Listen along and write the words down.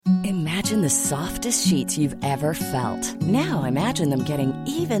Imagine the softest sheets you've ever felt. Now imagine them getting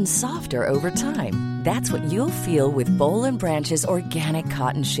even softer over time. That's what you'll feel with Boll & Branch's organic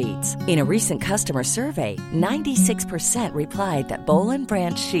cotton sheets. In a recent customer survey, 96% replied that Boll &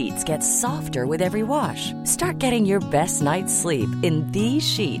 Branch sheets get softer with every wash. Start getting your best night's sleep in these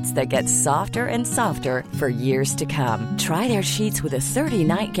sheets that get softer and softer for years to come. Try their sheets with a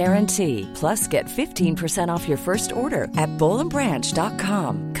 30-night guarantee. Plus, get 15% off your first order at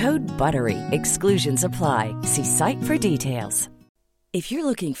bollandbranch.com. Code BUTTERY. Exclusions apply. See site for details. If you're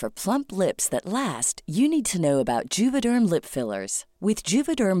looking for plump lips that last, you need to know about Juvederm lip fillers. With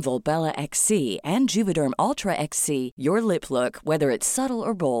Juvederm Volbella XC and Juvederm Ultra XC, your lip look, whether it's subtle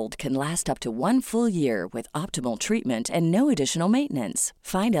or bold, can last up to 1 full year with optimal treatment and no additional maintenance.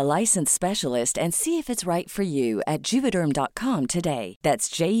 Find a licensed specialist and see if it's right for you at Juvederm.com today. That's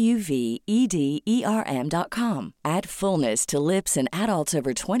JUVEDERM.com. Add fullness to lips in adults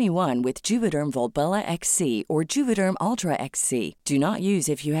over 21 with Juvederm Volbella XC or Juvederm Ultra XC. Do not use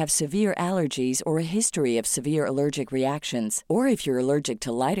if you have severe allergies or a history of severe allergic reactions, or if you're allergic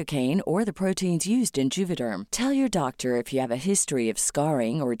to lidocaine or the proteins used in Juvederm. Tell your doctor if you have a history of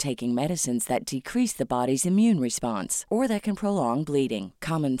scarring or taking medicines that decrease the body's immune response or that can prolong bleeding.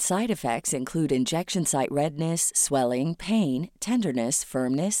 Common side effects include injection site redness, swelling, pain, tenderness,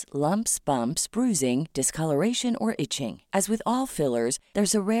 firmness, lumps, bumps, bruising, discoloration, or itching. As with all fillers,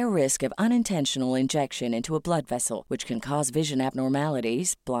 there's a rare risk of unintentional injection into a blood vessel, which can cause vision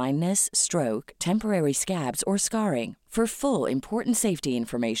abnormalities, blindness, stroke, temporary scabs, or scarring. For full, important safety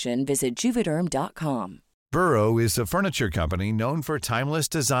information, visit Juvederm.com. Burrow is a furniture company known for timeless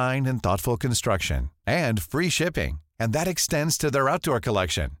design and thoughtful construction, and free shipping, and that extends to their outdoor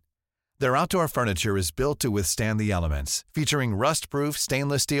collection. Their outdoor furniture is built to withstand the elements, featuring rust-proof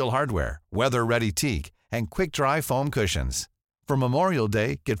stainless steel hardware, weather-ready teak, and quick-dry foam cushions. For Memorial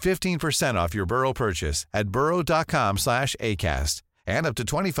Day, get 15% off your Burrow purchase at burrow.com/ACAST, and up to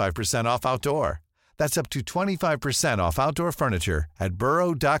 25% off outdoor. That's up to 25% off outdoor furniture at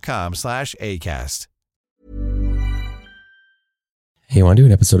burrow.com/ACAST. Hey, you want to do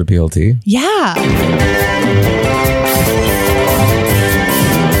an episode of PLT? Yeah.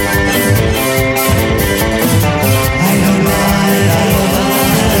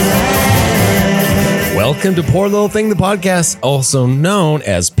 Welcome to Poor Little Thing, the podcast, also known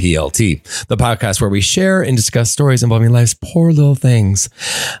as PLT, the podcast where we share and discuss stories involving life's poor little things.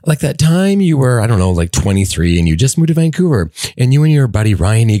 Like that time you were, 23 and you just moved to Vancouver and you and your buddy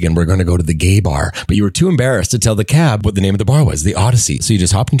Ryan Egan were going to go to the gay bar, but you were too embarrassed to tell the cab what the name of the bar was, the Odyssey. So you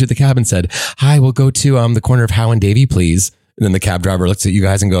just hopped into the cab and said, "Hi, we'll go to the corner of Howe and Davie, please." And then the cab driver looks at you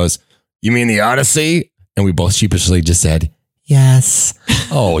guys and goes, "You mean the Odyssey?" And we both sheepishly just said, "Yes."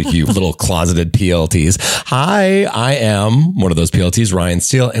 Oh, you little closeted PLTs. Hi, I am one of those PLTs, Ryan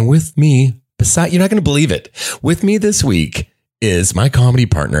Steele. And with me, you're not going to believe it. With me this week is my comedy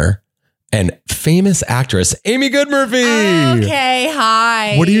partner and famous actress, Amy Goodmurphy. Okay,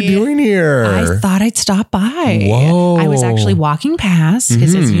 hi. What are you doing here? I thought I'd stop by. Whoa. I was actually walking past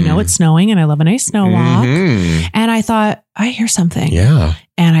because as you know, it's snowing and I love a nice snow walk. And I thought, I hear something. Yeah.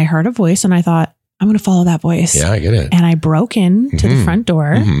 And I heard a voice and I thought, I'm going to follow that voice. Yeah, I get it. And I broke in to the front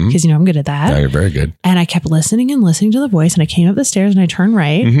door because, I'm good at that. Yeah, you're very good. And I kept listening to the voice and I came up the stairs and I turned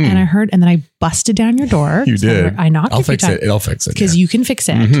right and I heard, and then I busted down your door. You did. I knocked. I'll fix it. I'll fix it. Because you can fix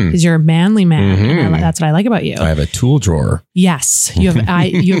it because you're a manly man. And that's what I like about you. I have a tool drawer. Yes. You have,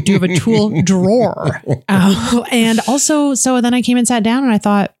 you do have a tool drawer. And also, so then I came and sat down and I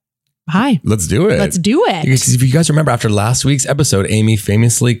thought, hi. Let's do it. Let's do it. Because if you guys remember, after last week's episode, Amy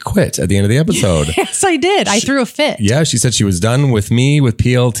famously quit at the end of the episode. Yes, I did. I threw a fit. Yeah, she said she was done with me, with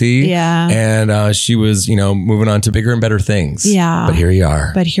PLT. Yeah. And she was, moving on to bigger and better things. Yeah. But here you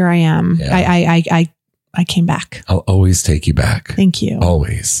are. But here I am. Yeah. I came back. I'll always take you back. Thank you.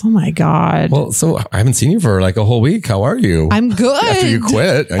 Always. Oh my God. Well, so I haven't seen you for like a whole week. How are you? I'm good. After you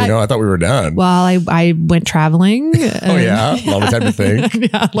quit. I thought we were done. Well, I went traveling. Oh yeah? Long time to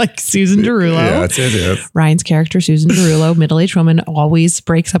think. Yeah, like Susan Derulo. Yeah, that's it. Ryan's character, Susan Derulo, middle-aged woman, always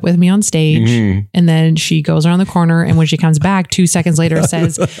breaks up with me on stage. And then she goes around the corner. And when she comes back, 2 seconds later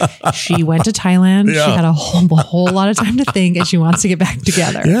says she went to Thailand. Yeah. She had a whole lot of time to think and she wants to get back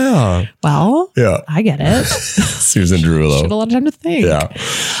together. Yeah. Well, yeah. I get it. Susan Derulo. She had a lot of time to think. Yeah.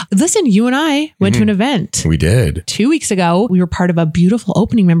 Listen, you and I went to an event. We did. 2 weeks ago, we were part of a beautiful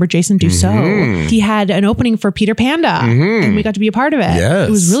opening. Remember Jason Dussault? He had an opening for Peter Panda and we got to be a part of it. Yes.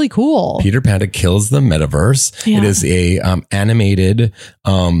 It was really cool. Peter Panda kills the metaverse. Yeah. It is a animated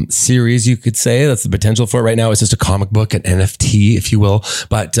series, you could say. That's the potential for it right now. It's just a comic book, an NFT, if you will.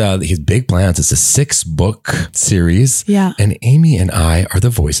 But his big plans, it's a 6-book series. Yeah. And Amy and I are the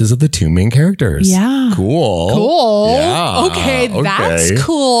voices of the 2 main characters. Yeah. Cool. Yeah. Okay, that's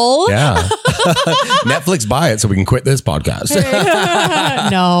cool. Yeah. Netflix buy it so we can quit this podcast.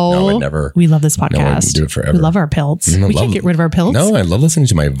 No, I would never. We love this No, I can podcast. do it forever. We love our pilts. We can't get rid of our pilts. No, I love listening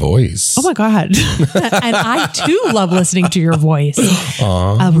to my voice. Oh my God. And I too love listening to your voice.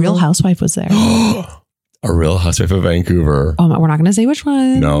 A Real Housewife was there. A Real Housewife of Vancouver. Oh, we're not going to say which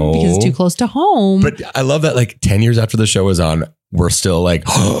one. No. Because it's too close to home. But I love that like 10 years after the show was on, we're still like,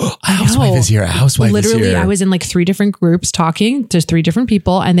 oh, a housewife is here. A housewife is here. Literally, I was in like 3 different groups talking. There's 3 different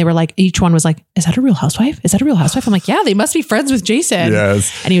people. And they were like, each one was like, is that a real housewife? Is that a real housewife? I'm like, yeah, they must be friends with Jason.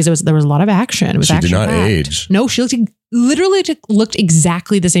 Yes. And there was a lot of action. It was She did not action-packed. age. No, she looked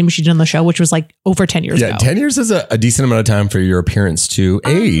exactly the same as she did on the show, which was like over 10 years ago. 10 years is a decent amount of time for your appearance to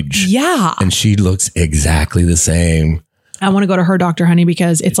age. Yeah. And she looks exactly the same. I want to go to her doctor, honey,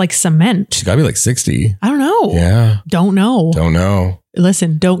 because it's like cement. She's got to be like 60. I don't know. Yeah. Don't know. Don't know.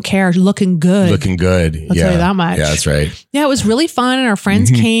 Listen, don't care. Looking good. Looking good. I'll tell you that much. Yeah, that's right. Yeah, it was really fun. And our friends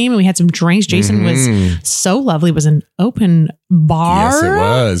came and we had some drinks. Jason was so lovely. It was an open bar. Yes, it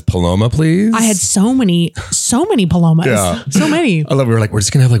was. Paloma, please. I had so many palomas. Yeah. So many. I love we were like, we're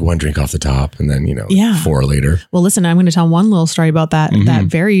just going to have like one drink off the top and then, 4 later. Well, listen, I'm going to tell one little story about that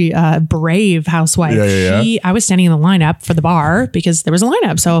very brave housewife. Yeah. I was standing in the lineup for the bar because there was a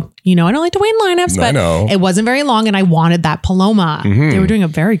lineup. So, I don't like to wait in lineups, I know. but it wasn't very long and I wanted that paloma. They were doing a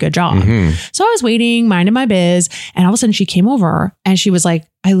very good job. So I was waiting, minding my biz. And all of a sudden she came over and she was like,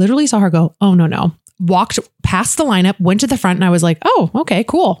 I literally saw her go, oh, no. Walked past the lineup, went to the front, and I was like, oh, okay,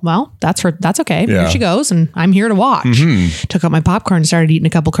 cool. Well, that's okay. Yeah. Here she goes. And I'm here to watch. Took out my popcorn and started eating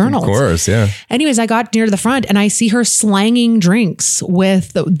a couple kernels. Of course, yeah. Anyways, I got near to the front and I see her slanging drinks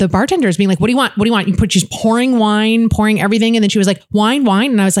with the bartenders being like, what do you want? What do you want? She's pouring wine, pouring everything. And then she was like, wine.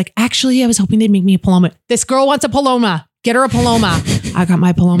 And I was like, actually, I was hoping they'd make me a paloma. This girl wants a paloma. Get her a paloma. I got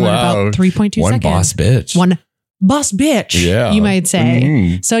my paloma in about 3.2 seconds. One boss bitch. One boss bitch, you might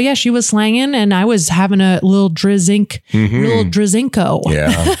say. So yeah, she was slanging and I was having a little little drizinko.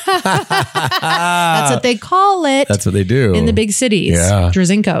 Yeah. That's what they call it. That's what they do. In the big cities. Yeah.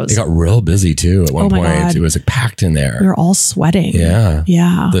 Drizinkos. It got real busy too at one point. God. It was like packed in there. We were all sweating. Yeah.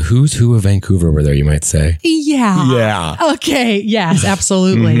 Yeah. The who's who of Vancouver were there, you might say. Yeah. Yeah. Okay. Yes,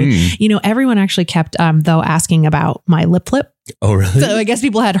 absolutely. Everyone actually kept, though, asking about my lip flip. Oh, really? So I guess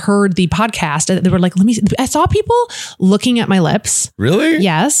people had heard the podcast. They were like, I saw people looking at my lips. Really?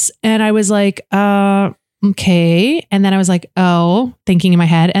 Yes. And I was like, okay. And then I was like, oh, thinking in my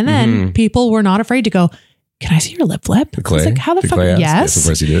head. And then people were not afraid to go, can I see your lip flip? I was like, how the fuck? Yes. Of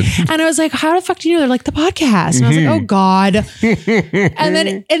course you did. And I was like, how the fuck do you know? They're like, the podcast. And I was like, oh God. and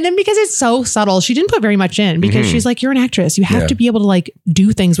then because it's so subtle, she didn't put very much in because she's like, you're an actress. You have to be able to like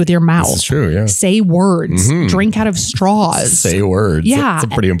do things with your mouth. That's true. Yeah. Say words, drink out of straws. Say words. Yeah. That's a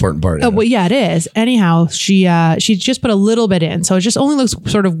pretty important part. Well, yeah, it is. Anyhow, she just put a little bit in. So it just only looks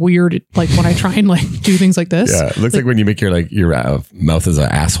sort of weird. Like when I try and like do things like this. Yeah. It looks like when you make your mouth as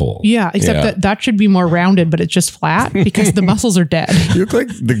an asshole. Yeah. Except that should be more rounded, but it's just flat because the muscles are dead. You look like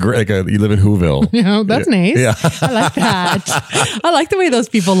you live in Whoville. That's nice. Yeah. I like that. I like the way those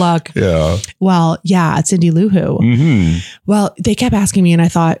people look. Yeah. Well, yeah, it's Cindy Lou Who. Well, they kept asking me and I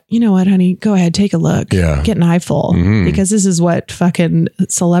thought, you know what, honey, go ahead, take a look. Yeah. Get an eyeful because this is what fucking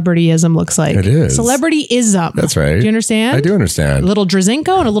celebrityism looks like. It is. Celebrityism. That's right. Do you understand? I do understand. A little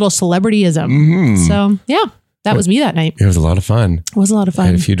Drizinko and a little celebrityism. So, yeah. That was me that night. It was a lot of fun. It was a lot of fun. I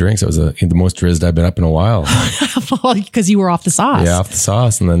had a few drinks. It was the most drizzed I've been up in a while. Because you were off the sauce. Yeah, off the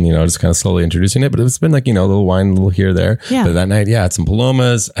sauce. And then, just kind of slowly introducing it. But it's been like, a little wine, a little here, there. Yeah. But that night, I had some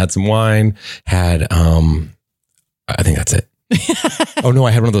palomas, had some wine, had, I think that's it. Oh, no, I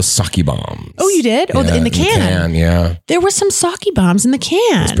had one of those sake bombs. Oh, you did? Oh, in the can. Yeah. There were some sake bombs in the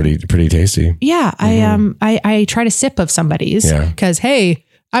can. It's pretty tasty. Yeah. I tried a sip of somebody's. Yeah. Because, hey,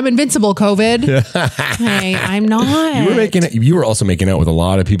 I'm invincible, COVID. Hey, I'm not. You were also making out with a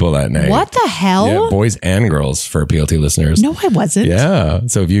lot of people that night. What the hell? Yeah, boys and girls for PLT listeners. No, I wasn't. Yeah.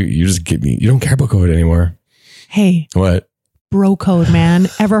 So if you just get me, you don't care about COVID anymore. Hey. What? Bro code, man.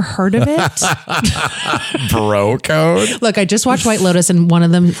 Ever heard of it? Bro code? Look, I just watched White Lotus and one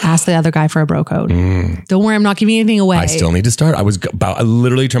of them asked the other guy for a bro code. Don't worry, I'm not giving anything away. I still need to start. I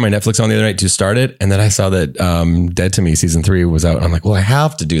literally turned my Netflix on the other night to start it. And then I saw that Dead to Me season 3 was out. I'm like, well, I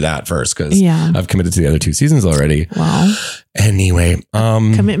have to do that first because I've committed to the other 2 seasons already. Wow. Anyway.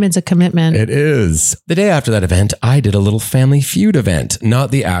 Commitment's a commitment. It is. The day after that event, I did a little Family Feud event.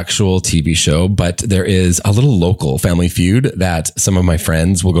 Not the actual TV show, but there is a little local Family Feud that some of my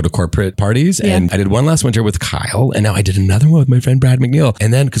friends will go to corporate parties. Yeah. And I did one last winter with Kyle. And now I did another one with my friend Brad McNeil.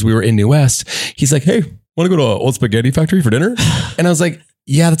 And then because we were in New West, he's like, hey, want to go to an old spaghetti factory for dinner? And I was like,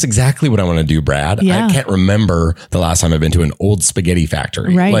 yeah, that's exactly what I want to do, Brad. Yeah. I can't remember the last time I've been to an old spaghetti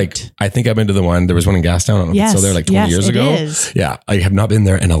factory. Right. Like, I think I've been to the one, there was one in Gastown. I don't know if it's still there, like 20 years ago. Is. Yeah. I have not been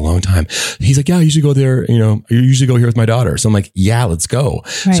there in a long time. He's like, yeah, I usually go there. You know, I usually go here with my daughter. So I'm like, yeah, let's go.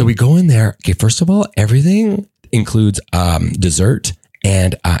 Right. So we go in there. Okay. First of all, everything includes dessert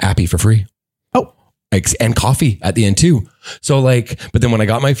and appy for free. Oh. And coffee at the end too. So like, but then when I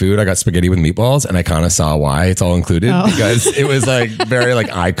got my food, I got spaghetti with meatballs and I kind of saw why it's all included because it was like very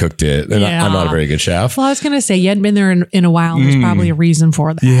like I cooked it and I'm not a very good chef. Well, I was going to say you hadn't been there in a while. And there's probably a reason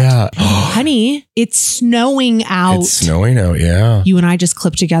for that. Yeah. Honey, it's snowing out. It's snowing out. Yeah. You and I just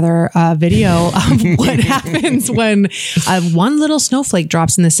clipped together a video of what happens when one little snowflake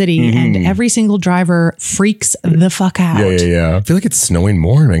drops in the city and every single driver freaks the fuck out. Yeah. I feel like it's snowing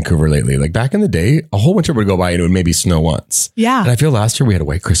more in Vancouver lately. Like back in the day, a whole winter would go by and it would maybe snow once. Yeah. And I feel last year we had a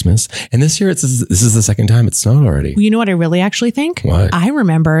white Christmas and this year this is the second time it snowed already. Well, you know what I really actually think? What? I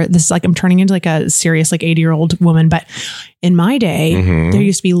remember this is like, I'm turning into like a serious like 80-year-old woman, but in my day, there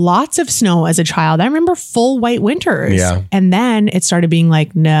used to be lots of snow as a child. I remember full white winters. Yeah. And then it started being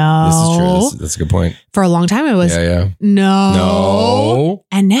like, no. This is true. That's a good point. For a long time it was, no.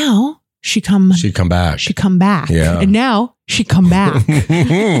 And now She come back. Yeah. And now she come back.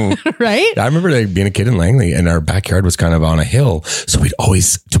 Right? I remember like being a kid in Langley and our backyard was kind of on a hill. So we'd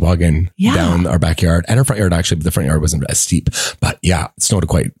always toboggan down our backyard and our front yard actually, but the front yard wasn't as steep. But yeah, it snowed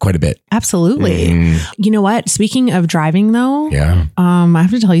quite a bit. Absolutely. You know what? Speaking of driving though, I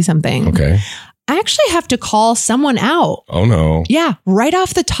have to tell you something. Okay. I actually have to call someone out. Oh no. Yeah. Right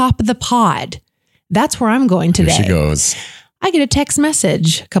off the top of the pod. That's where I'm going today. Here she goes. I get a text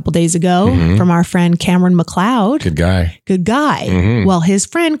message a couple days ago from our friend Cameron McLeod. Good guy. Well, his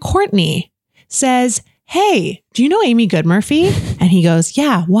friend Courtney says, hey, do you know Amy Goodmurphy? And he goes,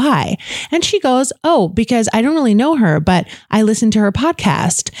 yeah, why? And she goes, oh, because I don't really know her, but I listened to her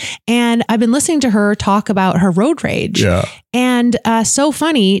podcast and I've been listening to her talk about her road rage. Yeah. And so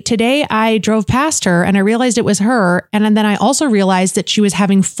funny, today I drove past her and I realized it was her. And then I also realized that she was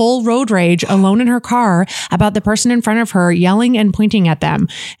having full road rage alone in her car about the person in front of her yelling and pointing at them.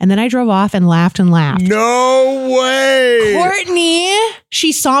 And then I drove off and laughed and laughed. No way. Courtney,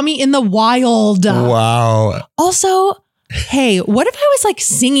 she saw me in the wild. Wow. Also, hey, what if I was like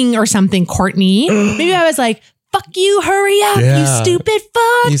singing or something, Courtney? Maybe I was like, fuck you, hurry up, you stupid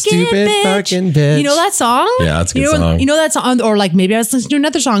fucking bitch. You know that song? Yeah, that's a good song. You know that song? Or like maybe I was listening to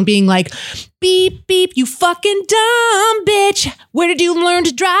another song being like, beep, beep, you fucking dumb bitch. Where did you learn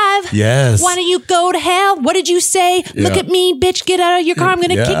to drive? Yes. Why don't you go to hell? What did you say? Look at me, bitch, get out of your car. I'm going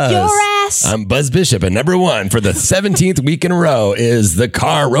to kick your ass. I'm Buzz Bishop and number 1 for the 17th week in a row is the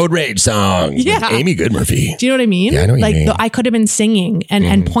car road rage song. Yeah. With Amy Goodmurphy. Do you know what I mean? Yeah, I know what you mean. I could have been singing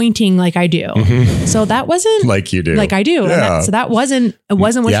and pointing like I do. So that wasn't like you do. Like I do. Yeah. So that wasn't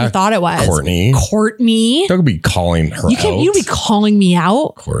what you thought it was. Courtney. Don't be calling her out. You be calling me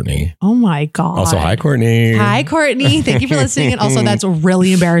out. Courtney. Oh my God. Also, hi, Courtney. Hi, Courtney. Thank you for listening. And also, that's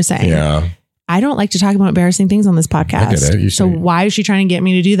really embarrassing. Yeah. I don't like to talk about embarrassing things on this podcast. I get it. So why is she trying to get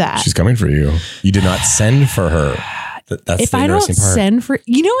me to do that? She's coming for you. You did not send for her. That's if I don't send for,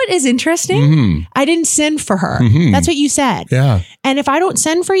 you know what is interesting? I didn't send for her. That's what you said. Yeah. And if I don't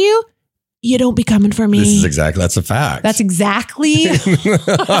send for you, you don't be coming for me. That's a fact. That's exactly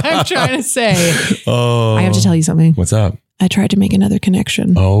what I'm trying to say. Oh, I have to tell you something. What's up? I tried to make another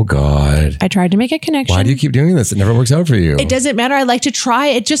connection. Oh God. I tried to make a connection. Why do you keep doing this? It never works out for you. It doesn't matter. I like to try.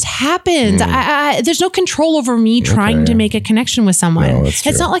 It just happens. There's no control over me trying to make a connection with someone. No, that's true.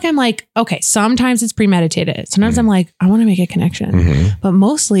 It's not like I'm like, okay, sometimes it's premeditated. Sometimes I'm like, I want to make a connection. But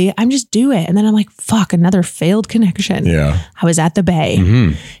mostly I'm just do it. And then I'm like, fuck, another failed connection. Yeah. I was at the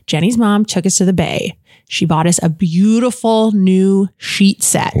Bay. Jenny's mom took us to the Bay. She bought us a beautiful new sheet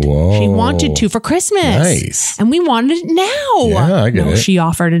set. Whoa. She wanted to for Christmas. Nice. And we wanted it now. Yeah, I get it. She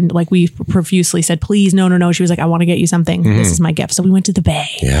offered, and like we profusely said, please, no. She was like, I want to get you something. This is my gift. So we went to the Bay.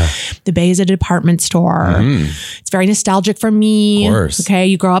 Yeah. The Bay is a department store. It's very nostalgic for me. Of course. Okay.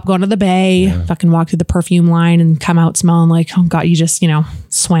 You grow up going to the Bay, fucking walk through the perfume line and come out smelling like, oh God, you just,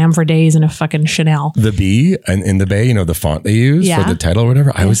 swam for days in a fucking Chanel. The B and in the Bay, the font they use for the title or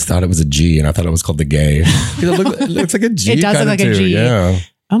whatever. I always thought it was a G, and I thought it was called the Gay. It looks like a G. It does look like too. a G. Yeah.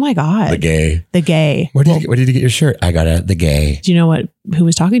 Oh my God. The Gay. The Gay. Where did you get your shirt? I got it at the Gay. Do you know who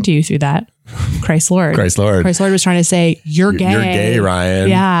was talking to you through that? Christ Lord. Christ Lord. Christ Lord was trying to say, you're gay. You're gay, Ryan.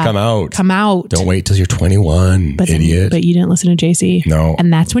 Yeah. Come out. Don't wait till you're 21, idiot. But you didn't listen to JC. No.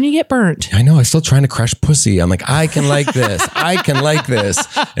 And that's when you get burnt. I know. I'm still trying to crush pussy. I'm like, I can like this. I can like this.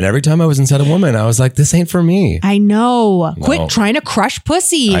 And every time I was inside a woman, I was like, this ain't for me. I know. No. Quit trying to crush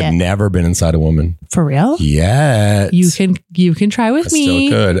pussy. I've never been inside a woman. For real? Yet. You can try with me.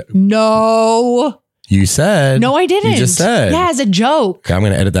 Still could. No. You said. No, I didn't. You just said. Yeah, as a joke. Okay, I'm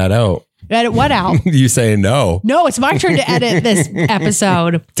going to edit that out. Edit what out? You say no. No, it's my turn to edit this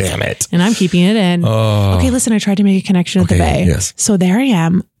episode. Damn it. And I'm keeping it in. Oh. Okay, listen, I tried to make a connection at the Bay. Yes. So there I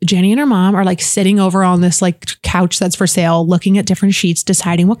am. Jenny and her mom are like sitting over on this like couch that's for sale, looking at different sheets,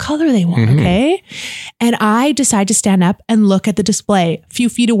 deciding what color they want. Okay. And I decide to stand up and look at the display a few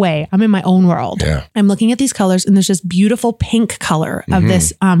feet away. I'm in my own world. Yeah. I'm looking at these colors, and there's this beautiful pink color of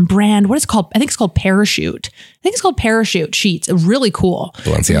this brand. What is it called? I think it's called Parachute. Parachute sheets. Really cool.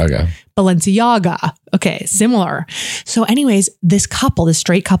 Balenciaga. Okay, similar. So anyways, this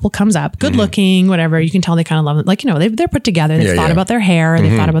straight couple comes up, good looking, whatever. You can tell they kind of love it. Like, they're put together. They've thought about their hair.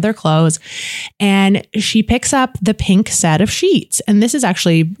 They've thought about their clothes. And she picks up the pink set of sheets. And this is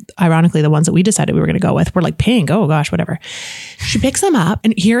actually, ironically, the ones that we decided we were going to go with. We're like, pink. Oh gosh, whatever. She picks them up,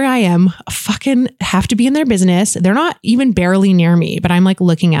 and here I am, fucking have to be in their business. They're not even barely near me, but I'm like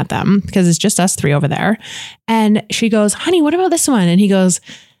looking at them because it's just us three over there. And she goes, honey, what about this one? And he goes,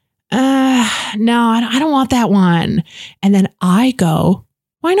 no, I don't want that one. And then I go,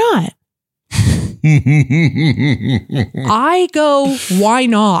 why not? I go, why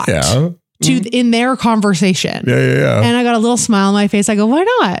not? Yeah. In their conversation. Yeah. And I got a little smile on my face. I go, why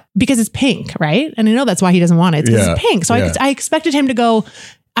not? Because it's pink, right? And I know that's why he doesn't want it. It's because it's pink. So I expected him to go,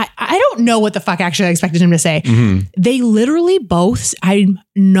 I don't know what the fuck actually I expected him to say. They literally both, I'm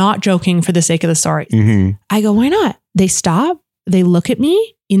not joking for the sake of the story. I go, why not? They stop. They look at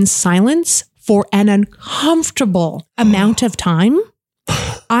me in silence for an uncomfortable amount of time.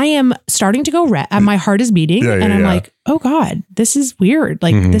 I am starting to go red. My heart is beating, and I'm like, "Oh God, this is weird.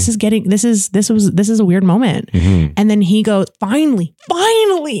 Like this is a weird moment." And then he goes, finally,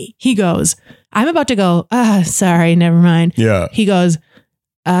 he goes, "I'm about to go. Sorry, never mind." Yeah. He goes,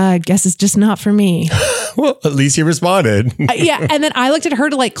 "I guess it's just not for me." Well, at least he responded. Yeah. And then I looked at her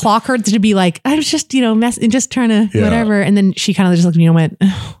to like clock her to be like, I was just, just trying to whatever. And then she kind of just looked at me and went,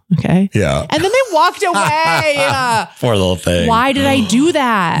 okay. Yeah. And then they walked away. Poor little thing. Why did I do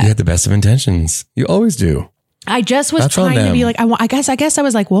that? You had the best of intentions. You always do. I just was trying to be like, I guess I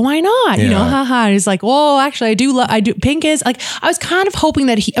was like, well, why not? Haha. And he's like, well, actually I do. Pink is like, I was kind of hoping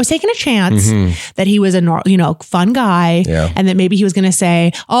that I was taking a chance that he was a fun guy. Yeah. And that maybe he was going to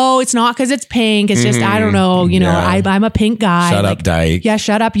say, oh, it's not because it's pink. It's just, I don't know. I'm a pink guy. Shut up, dyke. Yeah.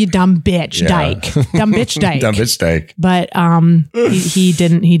 Shut up, you dumb bitch, dyke. Dumb bitch, dyke. Dumb bitch, dyke. But he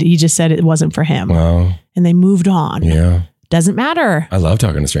didn't, he just said it wasn't for him. Wow. And they moved on. Yeah. Doesn't matter. I love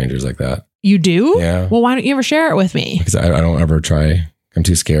talking to strangers like that. You do? Yeah. Well, why don't you ever share it with me? Because I don't ever try. I'm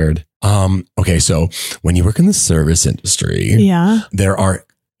too scared. Okay. So when you work in the service industry, there are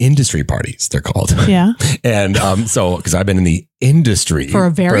industry parties, they're called. Yeah. And so, because I've been in the industry for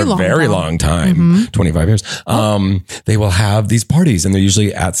a very long time, 25 years, they will have these parties, and they're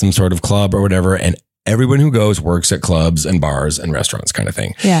usually at some sort of club or whatever. And everyone who goes works at clubs and bars and restaurants kind of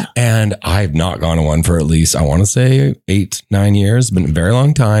thing. Yeah. And I've not gone to one for at least, I want to say 8-9 years, been a very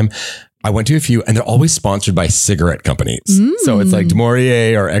long time. I went to a few, and they're always sponsored by cigarette companies. So it's like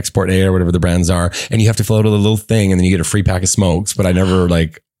Demorier or Export A or whatever the brands are. And you have to fill out a little thing, and then you get a free pack of smokes. But I never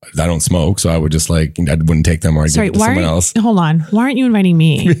I don't smoke, so I would just I wouldn't take them, or I'd give it to someone else. Hold on. Why aren't you inviting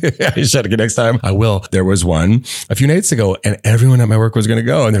me? You should get next time. I will. There was one a few nights ago, and everyone at my work was going to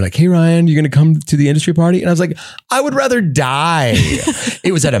go. And they're like, hey, Ryan, you going to come to the industry party? And I was like, I would rather die.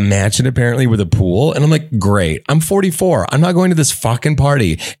 It was at a mansion, apparently, with a pool. And I'm like, great. I'm 44. I'm not going to this fucking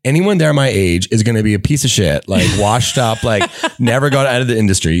party. Anyone there my age is going to be a piece of shit, washed up, never got out of the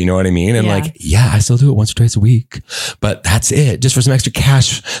industry. You know what I mean? And I still do it once or twice a week. But that's it. Just for some extra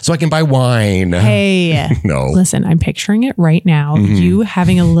cash so I can buy wine. Hey, no. Listen, I'm picturing it right now. You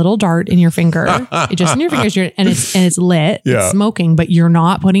having a little dart in your finger, just in your fingers, and it's lit, it's smoking, but you're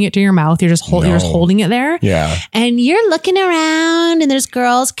not putting it to your mouth. You're just holding it there. Yeah. And you're looking around and there's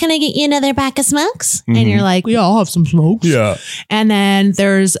girls, can I get you another pack of smokes? And you're like, yeah, I'll have some smokes. Yeah. And then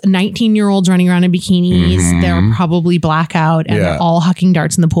there's 19-year-olds running around in bikinis. They're probably blackout and they're all hucking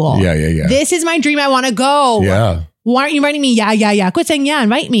darts in the pool. Yeah. This is my dream. I want to go. Yeah. Why aren't you inviting me? Yeah. Quit saying yeah.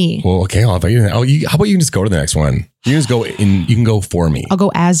 Invite me. Well, okay. I'll invite you. How about you just go to the next one? You just go in. You can go for me. I'll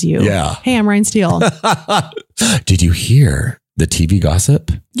go as you. Yeah. Hey, I'm Ryan Steele. Did you hear the TV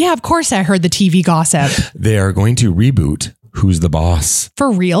gossip? Yeah, of course I heard the TV gossip. They are going to reboot Who's the Boss?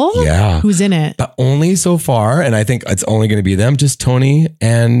 For real? Yeah. Who's in it? But only so far. And I think it's only going to be them, just Tony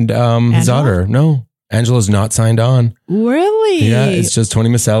and his daughter. No, Angela's not signed on. Really? Yeah, it's just Tony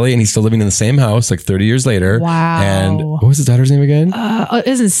Maselli, and he's still living in the same house like 30 years later. Wow. And what was his daughter's name again?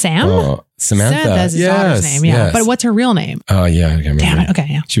 Isn't Sam? Samantha. That's his daughter's name. Yeah. Yes. But what's her real name? Oh, yeah. I can't remember. Damn it. Okay.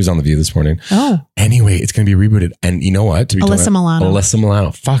 Yeah. She was on The View this morning. Oh. Anyway, it's going to be rebooted. And you know what? Alyssa Milano. Alyssa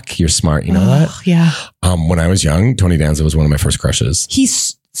Milano. Fuck, you're smart. You know that? Yeah. When I was young, Tony Danza was one of my first crushes.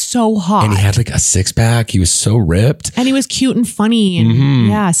 He's so hot. And he had like a six pack. He was so ripped. And he was cute and funny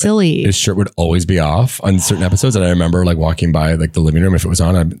and silly. His shirt would always be off on certain episodes. And I remember like walking by like the living room. If it was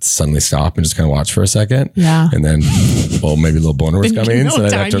on, I'd suddenly stop and just kind of watch for a second. Yeah. And then, well, maybe a little boner was coming. So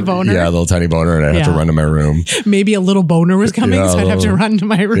I'd have to, boner. Yeah, a little tiny boner. And I'd have to run to my room. Maybe a little boner was coming. So I'd have to run to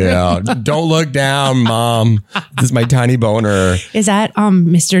my room. Yeah. Don't look down, Mom. This is my tiny boner. Is that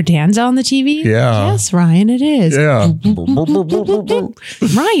Mr. Danza on the TV? Yeah. Yes, Ryan, it is. Yeah.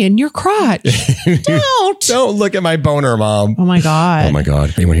 Ryan, your crotch. Don't look at my boner, Mom. Oh my God. Oh my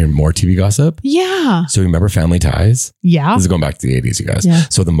God. Anyone hear more TV gossip? Yeah. So remember Family Ties? Yeah. This is going back to the 80s, you guys. Yeah.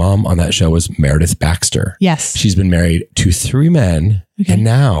 So the mom on that show was Meredith Baxter. Yes. She's been married to 3 men and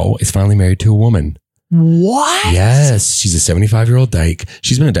now is finally married to a woman. What? Yes. She's a 75-year-old dyke.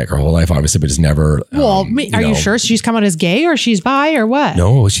 She's been a dyke her whole life, obviously, but just never. Well, are you sure she's come out as gay or she's bi or what?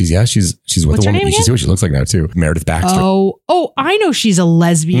 No, she's with What's a her woman. name You should see what she looks like now, too. Meredith Baxter. Oh, I know she's a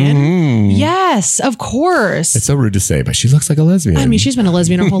lesbian. Yes, of course. It's so rude to say, but she looks like a lesbian. I mean, she's been a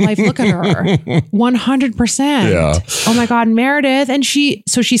lesbian her whole life. Look at her. 100%. Yeah. Oh my God, Meredith. And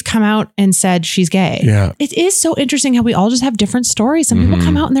she's come out and said she's gay. Yeah. It is so interesting how we all just have different stories. Some people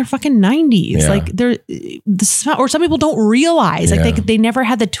come out in their fucking 90s. Yeah. Like or some people don't realize like they never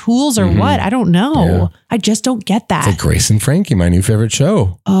had the tools or what. I don't know. Yeah. I just don't get that. It's like Grace and Frankie, my new favorite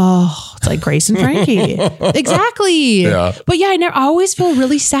show. Oh, it's like Grace and Frankie. Exactly. Yeah. But yeah, I always feel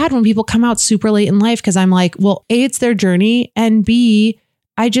really sad when people come out super late in life because I'm like, well, A, it's their journey, and B,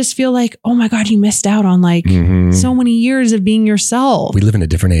 I just feel like, oh my God, you missed out on like so many years of being yourself. We live in a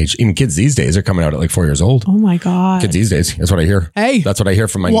different age. Even kids these days are coming out at like 4 years old. Oh my God. Kids these days. That's what I hear. Hey. That's what I hear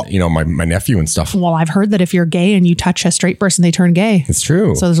from my, my nephew and stuff. Well, I've heard that if you're gay and you touch a straight person, they turn gay. It's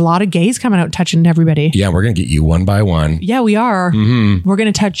true. So there's a lot of gays coming out touching everybody. Yeah, we're going to get you one by one. Yeah, we are. We're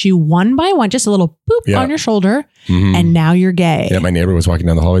going to touch you one by one, just a little boop on your shoulder. And now you're gay. Yeah, my neighbor was walking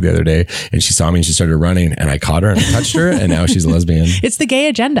down the hallway the other day and she saw me and she started running and I caught her and I touched her and now she's a lesbian. It's the gay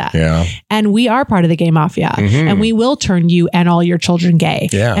agenda. Yeah. And we are part of the gay mafia and we will turn you and all your children gay.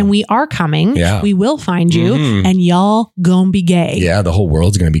 Yeah. And we are coming. Yeah. We will find you and y'all gonna be gay. Yeah, the whole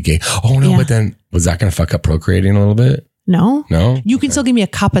world's going to be gay. Oh no, but then was that going to fuck up procreating a little bit? No. You can Okay. still give me a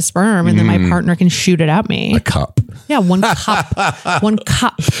cup of sperm and then my partner can shoot it at me. A cup. Yeah, 1 cup. 1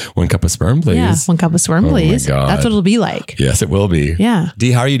 cup. 1 cup of sperm, please. Yeah, 1 cup of sperm, please. God. That's what it'll be like. Yes, it will be. Yeah.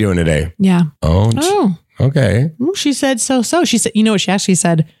 Dee, how are you doing today? Yeah. Oh. Okay. She said so. She said, you know what she actually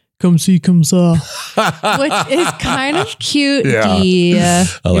said? Come see, come saw. Which is kind of cute. Yeah. Dee. I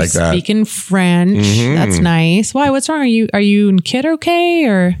like that. Speaking French. That's nice. Why? What's wrong? Are you and Kit okay?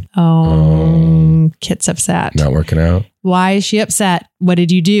 Or Kit's upset. Not working out. Why is she upset? What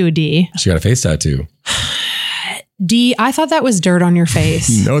did you do, Dee? She got a face tattoo. Dee, I thought that was dirt on your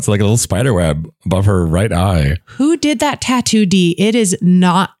face. No, it's like a little spider web above her right eye. Who did that tattoo, Dee? It is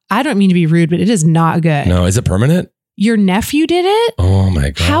not, I don't mean to be rude, but it is not good. No, is it permanent? Your nephew did it? Oh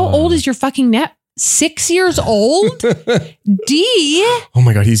my God. How old is your fucking nephew? 6 years old? Dee? Oh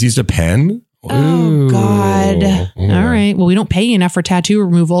my God, he's used a pen? Oh God. Ooh. All right. Well, we don't pay you enough for tattoo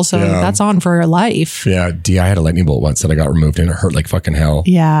removal, so that's on for your life. Yeah, Dee, I had a lightning bolt once that I got removed and it hurt like fucking hell.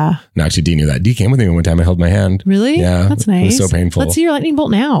 Yeah. No, actually, Dee knew that. Dee came with me one time and held my hand. Really? Yeah. That's nice. It was so painful. Let's see your lightning bolt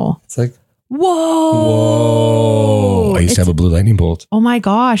now. It's like, whoa. I used to have a blue lightning bolt. Oh my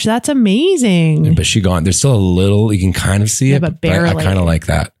gosh, that's amazing. But she gone. There's still a little, you can kind of see it, but barely. I kind of like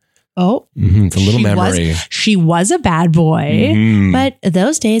that. Oh, It's a little memory. She was a bad boy, but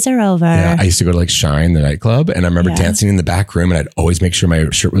those days are over. Yeah, I used to go to like Shine, the nightclub, and I remember dancing in the back room, and I'd always make sure my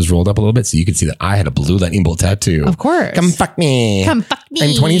shirt was rolled up a little bit so you could see that I had a blue lightning bolt tattoo. Of course. Come fuck me. I'm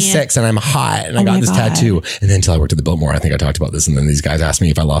 26 and I'm hot, and I got this tattoo. And then until I worked at the Biltmore, I think I talked about this, and then these guys asked me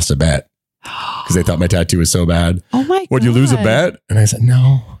if I lost a bet. Because they thought my tattoo was so bad. Oh my God. Would you lose a bet? And I said,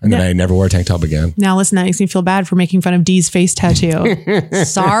 no. And then I never wore a tank top again. Now listen, that makes me feel bad for making fun of Dee's face tattoo.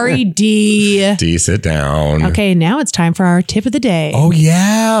 Sorry, Dee. Dee, sit down. Okay, now it's time for our tip of the day. Oh,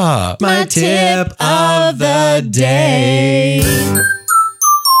 yeah. My tip of the day.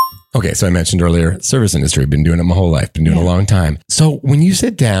 Okay, so I mentioned earlier, service industry. I've been doing it my whole life. Been doing it a long time. So when you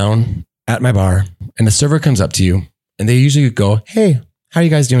sit down at my bar and a server comes up to you and they usually go, hey, how are you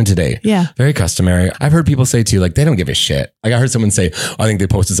guys doing today? Yeah. Very customary. I've heard people say too, like, they don't give a shit. Like I heard someone say, I think they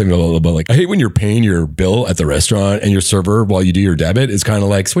posted something a little bit like, I hate when you're paying your bill at the restaurant and your server while you do your debit is kind of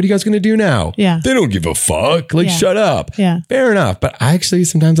like, so what are you guys going to do now? Yeah. They don't give a fuck. Like, shut up. Yeah. Fair enough. But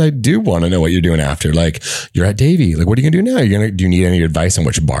sometimes I do want to know what you're doing after. Like, you're at Davy. Like, what are you going to do now? Do you need any advice on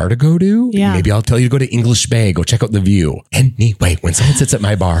which bar to go to? Yeah. Maybe I'll tell you to go to English Bay. Go check out the view. Anyway, when someone sits at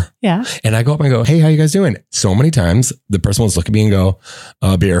my bar and I go up and go, hey, how you guys doing? So many times the person will just look at me and go,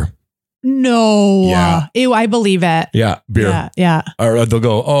 beer. No. Yeah. Ew, I believe it. Yeah, beer. Yeah. Or they'll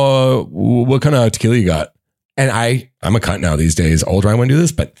go, oh, what kind of tequila you got? And I'm a cunt now these days. Old Ryan wouldn't do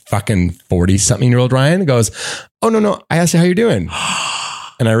this, but fucking 40-something-year-old Ryan goes, oh, no. I asked you how you're doing.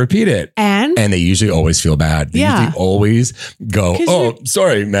 And I repeat it. And they usually always feel bad. They usually always go, oh,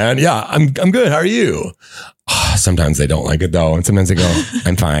 sorry, man. Yeah, I'm good. How are you? Sometimes they don't like it though. And sometimes they go,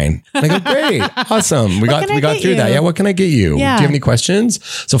 I'm fine. And I go, great. Awesome. We got through that. Yeah. What can I get you? Yeah. Do you have any questions?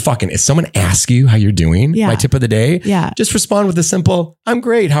 So if someone asks you how you're doing, my tip of the day, just respond with a simple, I'm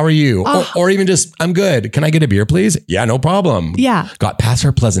great. How are you? Or even just, I'm good. Can I get a beer, please? Yeah, no problem. Yeah. Got past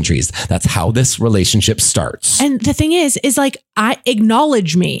our pleasantries. That's how this relationship starts. And the thing is like, I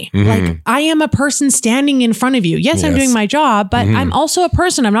acknowledge me. Like I am a person standing in front of you. Yes, I'm doing my job, but I'm also a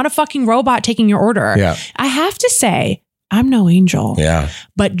person. I'm not a fucking robot taking your order. Yeah. I have to say, I'm no angel. Yeah.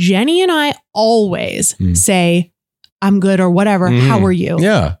 But Jenny and I always say, I'm good or whatever. How are you?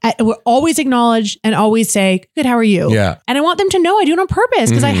 Yeah. We're always acknowledge and always say, good, how are you? Yeah. And I want them to know I do it on purpose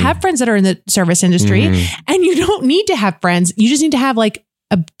because I have friends that are in the service industry and you don't need to have friends. You just need to have like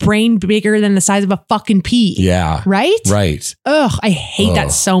a brain bigger than the size of a fucking pea. Yeah. Right? Right. Ugh, I hate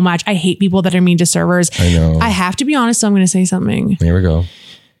that so much. I hate people that are mean to servers. I know. I have to be honest, so I'm going to say something. Here we go.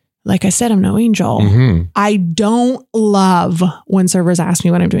 Like I said, I'm no angel. I don't love when servers ask me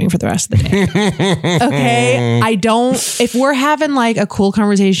what I'm doing for the rest of the day. Okay. I don't, if we're having like a cool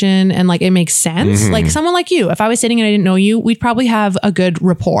conversation and like it makes sense, like someone like you, if I was sitting and I didn't know you, we'd probably have a good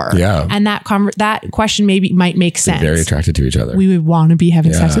rapport. Yeah. And that question might make sense. Very attracted to each other. We would want to be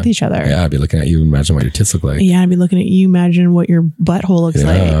having sex with each other. Yeah. I'd be looking at you. Imagine what your tits look like. Yeah. I'd be looking at you. Imagine what your butthole looks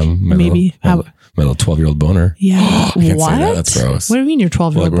like. Maybe. My little 12-year-old boner. Yeah. I can't say that. That's gross. What do you mean you're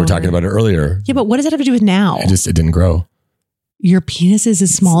 12-year-old Like we were talking about it earlier. Yeah, but what does that have to do with now? It didn't grow. Your penis is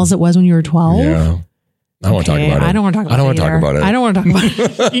as small as it was when you were 12? Yeah. I don't want to talk about it. I don't want to talk about it. I don't want to talk about it. I don't want to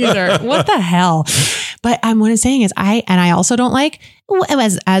talk about it either. What the hell? But what I'm saying is I also don't like,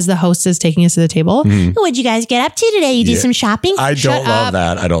 as the host is taking us to the table, what'd you guys get up to today? You do some shopping? I don't love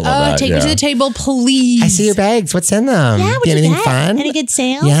that. I don't love that. Take me to the table, please. I see your bags. What's in them? Yeah, what'd you anything get? fun? Any good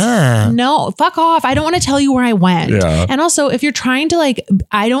sales? Yeah. No, fuck off. I don't want to tell you where I went. Yeah. And also, if you're trying to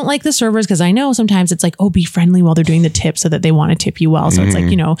I don't like the servers because I know sometimes it's like, oh, be friendly while they're doing the tip so that they want to tip you well. So it's like,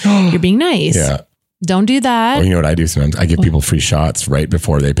 you're being nice. Yeah. Don't do that. Or you know what I do sometimes? I give people free shots right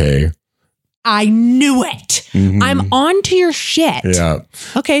before they pay. I knew it. I'm on to your shit. Yeah.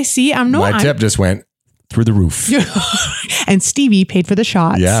 Okay, see, My tip just went through the roof. And Stevie paid for the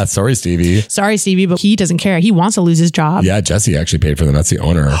shots. Yeah, sorry, Stevie. Sorry, Stevie, but he doesn't care. He wants to lose his job. Yeah, Jesse actually paid for them. That's the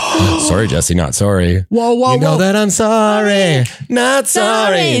owner. Sorry, Jesse, not sorry. Whoa. You know that I'm sorry, not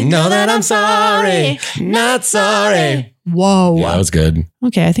sorry. Know that I'm sorry, not sorry. Whoa. Yeah, that was good.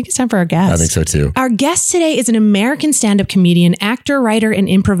 Okay, I think it's time for our guest. I think so too. Our guest today is an American stand-up comedian, actor, writer, and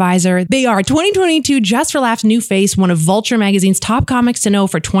improviser. They are 2022 Just for Laughs new face, one of Vulture magazine's top comics to know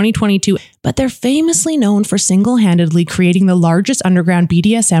for 2022, but they're famously known for single-handedly creating the largest underground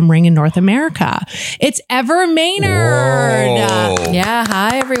BDSM ring in North America. It's Ever Mainard. Whoa. Yeah,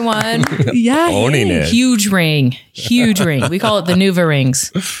 hi everyone. Yeah, Owning it. Huge ring. We call it the Nuva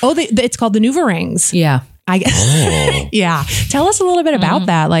rings. Oh, it's called the Nuva rings. Yeah. I guess. Yeah. Tell us a little bit about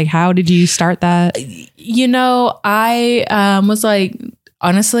that. Like, how did you start that? I was like,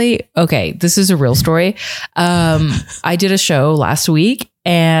 honestly, okay, this is a real story. I did a show last week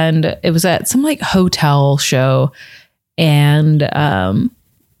and it was at some like hotel show. And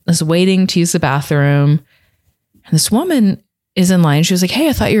is waiting to use the bathroom. And this woman is in line. She was like, hey,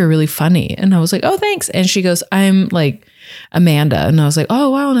 I thought you were really funny. And I was like, oh, thanks. And she goes, I'm like Amanda. And I was like, oh,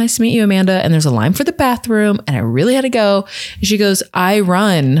 wow, nice to meet you, Amanda. And there's a line for the bathroom and I really had to go. And she goes, I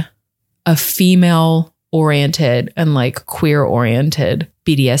run a female oriented and like queer oriented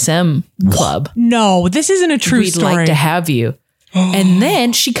BDSM club. No, this isn't a true We'd story. like to have you. And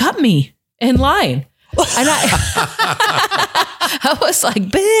then she cut me in line. And I was like,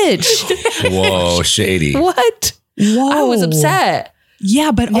 bitch. Whoa, shady. What? Whoa. I was upset.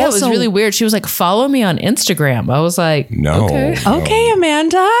 Yeah, but Yeah, also it was really weird. She was like, follow me on Instagram. I was like, No. okay. Okay,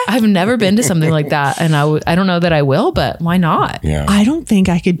 Amanda. I've never been to something like that. And I don't know that I will, but why not? Yeah. I don't think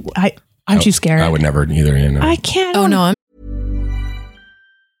I could. I'm too scared. I would never either. You know. I can't. Oh, no, I'm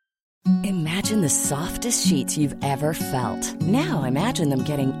Imagine the softest sheets you've ever felt. Now imagine them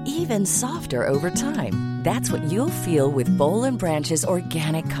getting even softer over time. That's what you'll feel with Boll & Branch's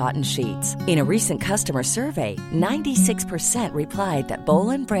organic cotton sheets. In a recent customer survey, 96% replied that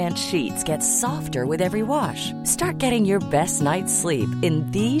Boll & Branch sheets get softer with every wash. Start getting your best night's sleep in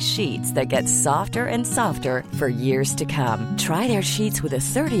these sheets that get softer and softer for years to come. Try their sheets with a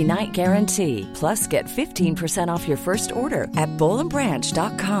 30-night guarantee. Plus, get 15% off your first order at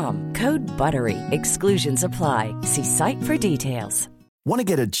bollandbranch.com. Code BUTTERY. Exclusions apply. See site for details. Want to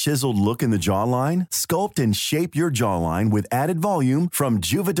get a chiseled look in the jawline? Sculpt and shape your jawline with added volume from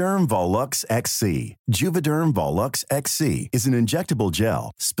Juvederm Volux XC. Juvederm Volux XC is an injectable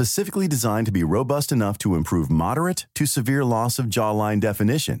gel specifically designed to be robust enough to improve moderate to severe loss of jawline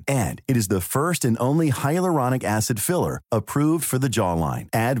definition. And it is the first and only hyaluronic acid filler approved for the jawline.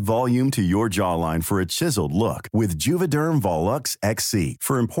 Add volume to your jawline for a chiseled look with Juvederm Volux XC.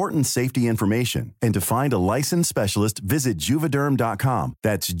 For important safety information and to find a licensed specialist, visit juvederm.com.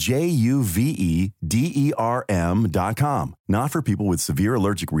 That's JUVEDERM.com. Not for people with severe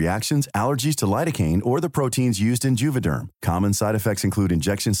allergic reactions, allergies to lidocaine, or the proteins used in Juvederm. Common side effects include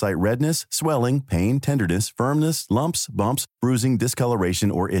injection site redness, swelling, pain, tenderness, firmness, lumps, bumps, bruising,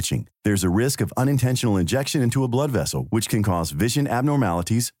 discoloration, or itching. There's a risk of unintentional injection into a blood vessel, which can cause vision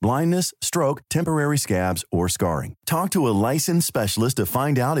abnormalities, blindness, stroke, temporary scabs, or scarring. Talk to a licensed specialist to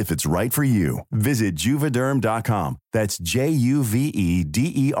find out if it's right for you. Visit Juvederm.com. That's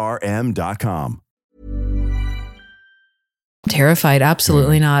JUVEDERM.com. terrified.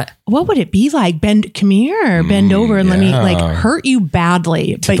 Absolutely not. What would it be like? Come here, bend over and let me like hurt you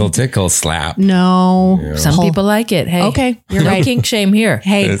badly. Tickle, slap. No. Yeah. Some people like it. Hey, okay, you're no right. kink shame here.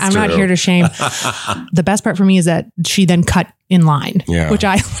 Hey, It's I'm not true. here to shame. The best part for me is that she then cut in line, which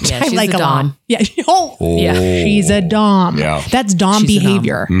I she's like a a lot. dom. Yeah. Oh, Yeah. she's a dom. Yeah. That's dom She's a dom.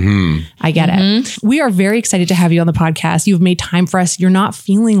 behavior. I get it. We are very excited to have you on the podcast. You've made time for us. You're not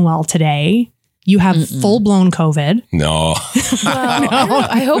feeling well today. You have full-blown COVID. No.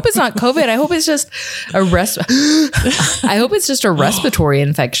 I hope it's not COVID. I hope it's just a I hope it's just a respiratory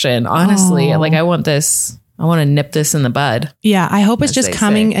infection. Honestly, like I want to nip this in the bud. Yeah, I hope it's as just they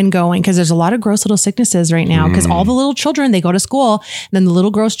coming say. and going because there's a lot of gross little sicknesses right now because all the little children, they go to school, then the little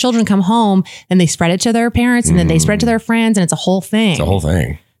gross children come home and they spread it to their parents and then they spread it to their friends and it's a whole thing. It's a whole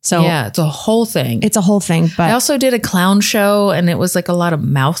thing. So Yeah, it's a whole thing. it's a whole thing. I But also did a clown show and it was like a lot of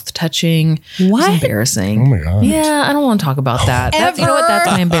mouth touching. It What? was embarrassing. Oh my God. Yeah, I don't want to talk about that. You know what? That's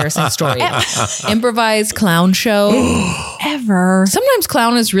my embarrassing story. Improvised clown show. ever. Sometimes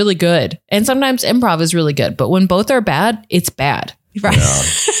clown is really good and sometimes improv is really good. But when both are bad, it's bad. Right.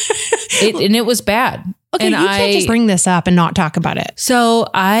 And it was bad. Okay, and you can't just bring this up and not talk about it. So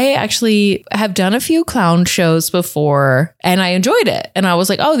I actually have done a few clown shows before and I enjoyed it. And I was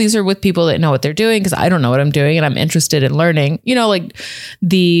like, oh, these are with people that know what they're doing because I don't know what I'm doing and I'm interested in learning. You know, like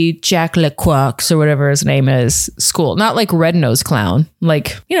the Jack LeQuox or whatever his name is school, not like Red Nose Clown,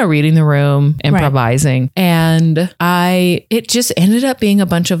 like, you know, reading the room, improvising. And it just ended up being a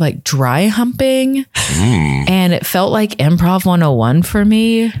bunch of like dry humping and it felt like improv 101 for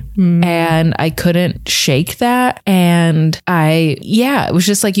me. And I couldn't shake that. And it was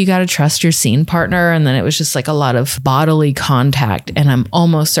just like, you got to trust your scene partner. And then it was just like a lot of bodily contact. And I'm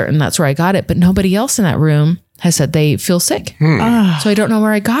almost certain that's where I got it. But nobody else in that room has said they feel sick. So I don't know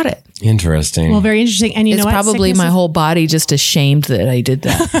where I got it. Interesting. Well, very interesting. And you It's know what? probably Sickness my is- whole body just ashamed that I did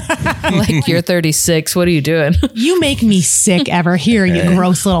that. Like, you're 36. What are you doing? You make me sick ever here, you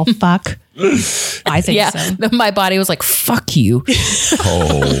gross little fuck. I think Yeah. so. My body was like, fuck you,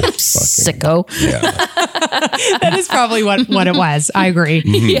 sicko. That is probably what it was. I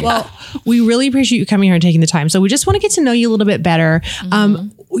agree. Well, we really appreciate you coming here and taking the time. So we just want to get to know you a little bit better.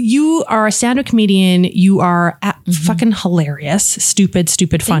 You are a stand-up comedian. You are fucking hilarious, stupid,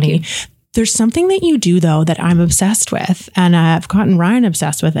 funny. There's something that you do though that I'm obsessed with, and I've gotten Ryan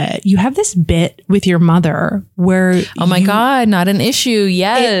obsessed with it. You have this bit with your mother where oh my God, not an issue.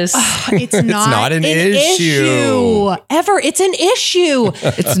 Yes. It's not an issue. Ever. It's an issue.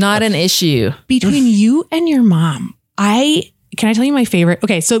 It's not an issue. Between you and your mom. Can I tell you my favorite?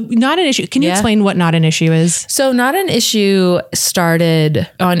 Okay, so not an issue. Can you explain what not an issue is? So not an issue started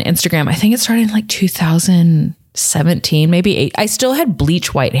on Instagram. I think it started in like 2017, maybe 8. I still had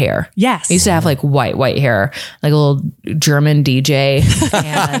bleach white hair. Yes. I used to have like white hair, like a little German DJ.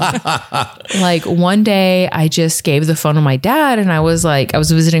 And like one day I just gave the phone to my dad and I was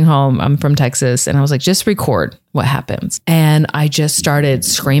visiting home. I'm from Texas. And I was like, just record what happens. And I just started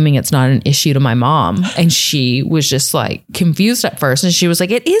screaming, it's not an issue to my mom. And she was just like confused at first. And she was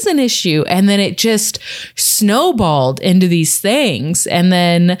like, it is an issue. And then it just snowballed into these things. And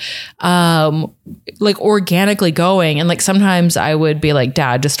then, like organically going. And like sometimes I would be like,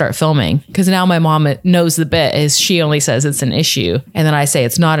 Dad, just start filming. Cause now my mom knows the bit is she only says it's an issue. And then I say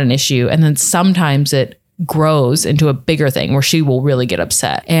it's not an issue. And then sometimes it grows into a bigger thing where she will really get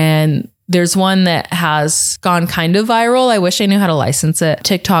upset. And there's one that has gone kind of viral. I wish I knew how to license it.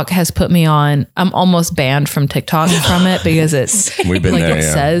 TikTok has put me on. I'm almost banned from TikTok from it because it's we've been like there, it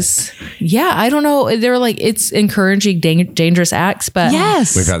says. Yeah, I don't know. They're like it's encouraging dangerous acts, but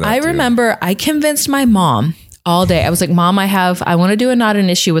yes, we've had that I too. remember I convinced my mom all day. I was like, Mom, I want to do a not an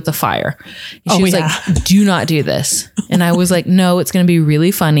issue with the fire. And she was like, do not do this. And I was like, no, it's going to be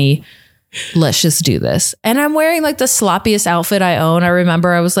really funny. Let's just do this. And I'm wearing like the sloppiest outfit I own. I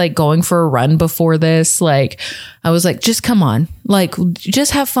remember I was like going for a run before this. Like I was like, just come on, like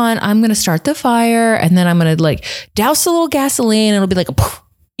just have fun. I'm going to start the fire and then I'm going to like douse a little gasoline. And it'll be like,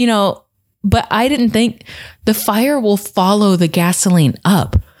 you know, but I didn't think the fire will follow the gasoline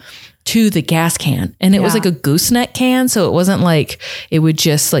up to the gas can. And it was like a gooseneck can. So it wasn't like it would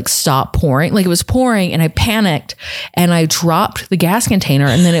just like stop pouring. Like it was pouring and I panicked and I dropped the gas container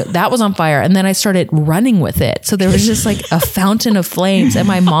and then that was on fire. And then I started running with it. So there was just like a fountain of flames and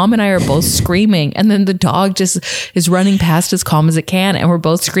my mom and I are both screaming. And then the dog just is running past as calm as it can. And we're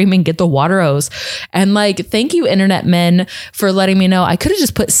both screaming, get the water hose. And like, thank you internet men for letting me know I could have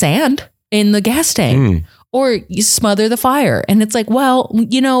just put sand in the gas tank. Or you smother the fire. And it's like, well,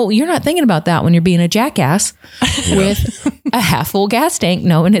 you know, you're not thinking about that when you're being a jackass with a half full gas tank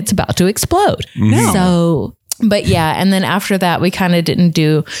knowing it's about to explode. No. So, but yeah. And then after that, we kind of didn't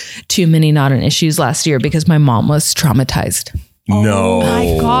do too many not an issues last year because my mom was traumatized. No. Oh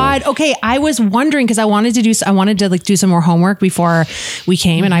my God. Okay. I was wondering because I wanted to like do some more homework before we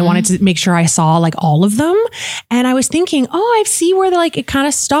came and I wanted to make sure I saw like all of them. And I was thinking, I see where like it kind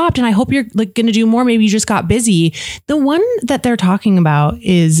of stopped and I hope you're like going to do more. Maybe you just got busy. The one that they're talking about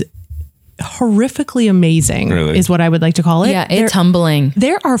is horrifically amazing is what I would like to call it. Yeah. It's humbling.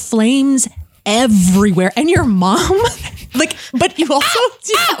 There are flames everywhere and your mom like, but you also,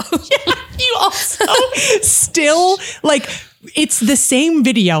 you also still like, it's the same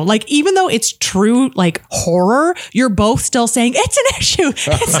video. Like, even though it's true, like horror, you're both still saying it's an issue.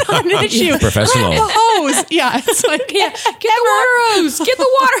 It's not an issue. Professional. Grab the hose. Yeah. It's like, get the water hose. Get the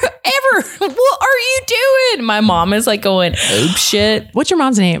water ever. What are you doing? My mom is like going, oh shit. What's your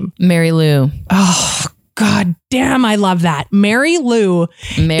mom's name? Mary Lou. Oh, God damn. I love that. Mary Lou.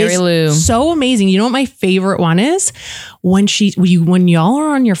 So amazing. You know what my favorite one is? When y'all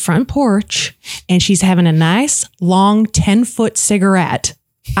are on your front porch and she's having a nice long 10-foot cigarette.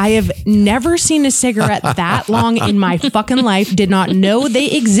 I have never seen a cigarette that long in my fucking life. Did not know they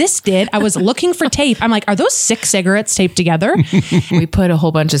existed. I was looking for tape. I'm like, are those 6 cigarettes taped together? We put a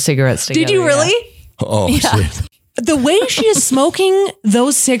whole bunch of cigarettes together. Did you really? Yeah. Oh, shit. The way she is smoking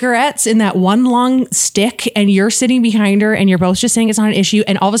those cigarettes in that one long stick and you're sitting behind her and you're both just saying it's not an issue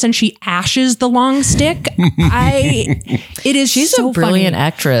and all of a sudden she ashes the long stick. She's so a brilliant funny.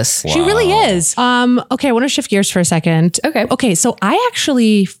 Actress. Wow. She really is. Okay, I want to shift gears for a second. Okay, so I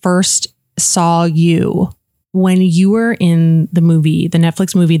actually first saw you when you were in the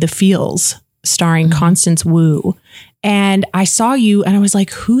Netflix movie, The Feels, starring Constance Wu. And I saw you and I was like,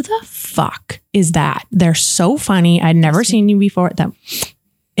 who the fuck is that? They're so funny. I'd never seen you before.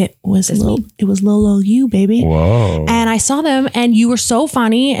 It was little you, baby. Whoa. And I saw them and you were so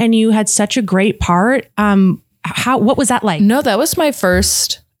funny and you had such a great part. What was that like? No, that was my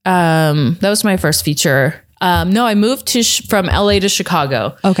first feature. No, I moved from LA to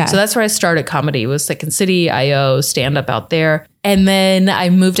Chicago. Okay. So that's where I started comedy. It was Second City, IO, stand up out there. And then I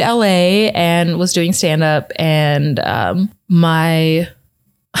moved to LA and was doing stand up and my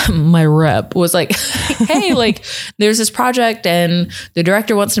my rep was like, hey, like there's this project and the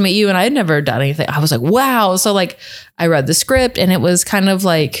director wants to meet you. And I had never done anything. I was like, wow. So like I read the script and it was kind of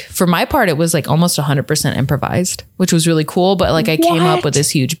like, for my part, it was like almost 100% improvised, which was really cool. But like I came up with this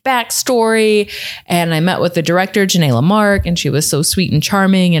huge backstory and I met with the director, Janae Lamarck, and she was so sweet and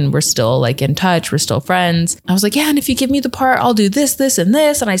charming. And we're still like in touch. We're still friends. I was like, yeah. And if you give me the part, I'll do this, this, and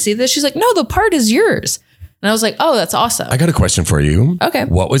this. And I see this. She's like, no, the part is yours. And I was like, oh, that's awesome. I got a question for you. Okay.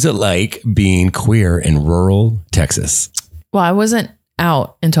 What was it like being queer in rural Texas? Well, I wasn't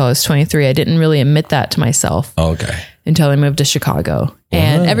out until I was 23. I didn't really admit that to myself. Okay. Until I moved to Chicago.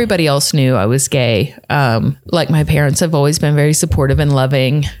 And everybody else knew I was gay. Like my parents have always been very supportive and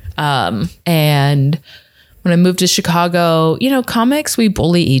loving. And when I moved to Chicago, you know, comics, we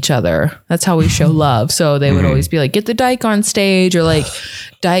bully each other. That's how we show love. So they would always be like, get the dyke on stage, or like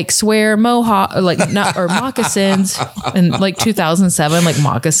dykes wear mohawk, or like not, or moccasins. In like 2007, like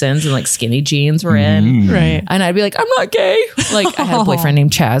moccasins and like skinny jeans were in. Right. And I'd be like, I'm not gay. Like I had a boyfriend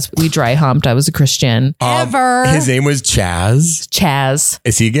named Chaz. We dry humped. I was a Christian. Ever. His name was Chaz. Chaz.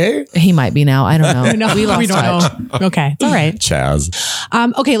 Is he gay? He might be now. I don't know. No, we lost don't touch. know. Okay. All right. Chaz.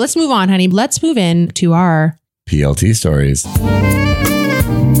 Okay, let's move on, honey. Let's move in to our PLT stories.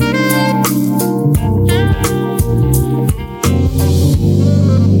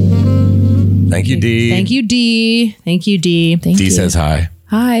 Thank you, D. Thank you, D. Thank you, D. Thank D you. says hi.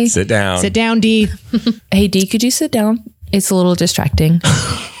 Hi. Sit down. Sit down, D. Hey, D, could you sit down? It's a little distracting.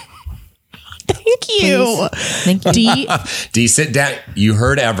 Thank you. Thank you. D. D, sit down. You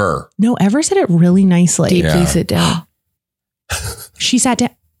heard Ever. No, Ever said it really nicely. D, Yeah. please sit down. She sat down.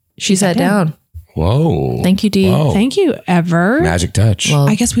 She sat down. Whoa. Thank you, D. Whoa. Thank you, Ever. Magic touch. Well,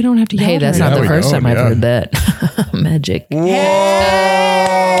 I guess we don't have to yell hey, at that's her. not Yeah, the we first don't, time I've yeah. heard that. Magic.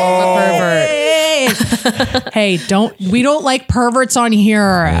 Hey, we don't like perverts on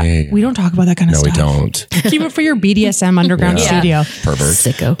here. Hey. We don't talk about that kind of No, we stuff. don't. Keep it for your BDSM underground Yeah. studio. Pervert.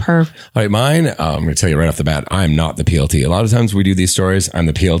 Sicko. All right, mine, I'm going to tell you right off the bat, I'm not the PLT. A lot of times we do these stories, I'm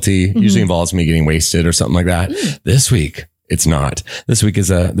the PLT. Usually involves me getting wasted or something like that. This week, it's not. This week is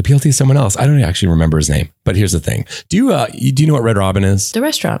the PLT is someone else. I don't actually remember his name, but here's the thing. Do you know what Red Robin is? The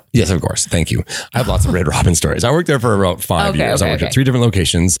restaurant. Yes, of course. Thank you. I have lots of Red Robin stories. I worked there for about 5 years. I worked at 3 different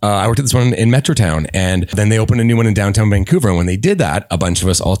locations. I worked at this one in Metrotown, and then they opened a new one in downtown Vancouver. And when they did that, a bunch of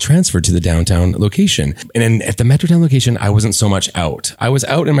us all transferred to the downtown location. And then at the Metrotown location, I wasn't so much out. I was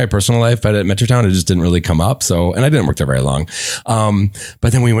out in my personal life, but at Metrotown, it just didn't really come up. So, and I didn't work there very long.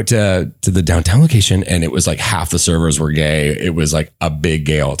 But then we went to the downtown location, and it was like half the servers were gay. It was like a big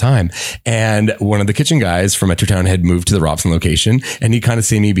gay all time. And one of the kitchen guys from Metrotown had moved to the Robson location, and he kind of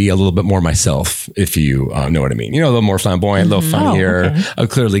seen me be a little bit more myself, if you know what I mean. You know, a little more flamboyant, a little funnier,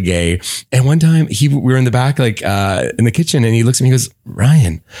 clearly gay. And one time we were in the back, like in the kitchen, and he looks at me and goes,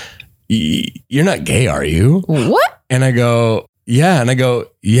 Ryan, you're not gay, are you? What? And I go, yeah. And I go,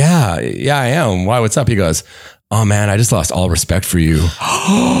 yeah, I am. Why? What's up? He goes, oh man, I just lost all respect for you.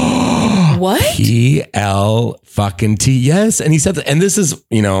 What? PL fucking T. Yes. And he said that, and this is,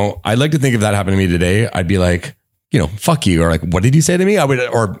 you know, I'd like to think if that happened to me today, I'd be like, you know, fuck you. Or like, what did you say to me? I would,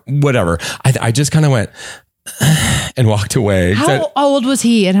 or whatever. I just kind of went and walked away. How old was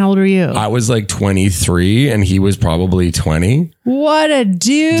he and how old were you? I was like 23 and he was probably 20. What a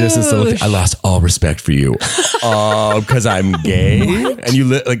dude. Just this little thing. I lost all respect for you because I'm gay. And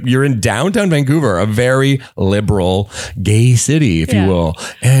you're in downtown Vancouver, a very liberal gay city, if you will.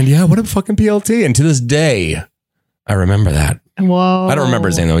 And yeah, what a fucking PLT. And to this day, I remember that. Whoa. I don't remember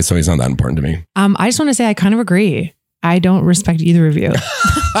his name though, so he's not that important to me. I just want to say I kind of agree. I don't respect either of you.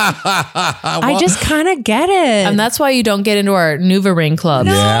 I just kind of get it. And that's why you don't get into our Nuva Ring Club.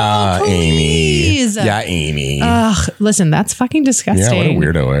 Yeah, please. Amy. Yeah, Amy. Ugh, listen, that's fucking disgusting. Yeah, what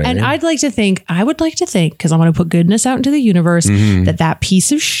a weirdo. Eh? And I would like to think, because I want to put goodness out into the universe, that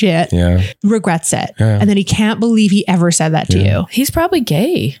piece of shit regrets it. Yeah. And then he can't believe he ever said that to you. He's probably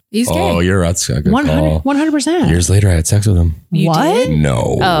gay. He's gay. Oh, that's a good 100%. Years later, I had sex with him. What? Did?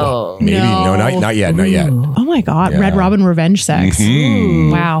 No. Oh. Maybe. No, not yet. Not yet. Oh my God. Yeah. Red Robin revenge sex.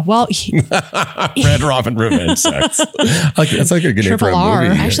 Wow. Well, Red Robin revenge sex. That's like a good name for a Triple R.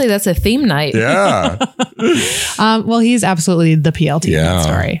 movie. Actually, that's a theme night. Yeah. well, he's absolutely the PLT in that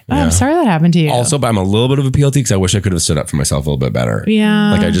story. Oh, I'm sorry that happened to you. Also, but I'm a little bit of a PLT because I wish I could have stood up for myself a little bit better.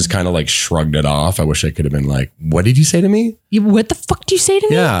 Yeah. Like I just kind of like shrugged it off. I wish I could have been like, what did you say to me? What the fuck do you say to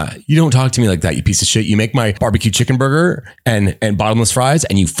me? Yeah. You don't talk to me like that, you piece of shit. You make my barbecue chicken burger and bottomless fries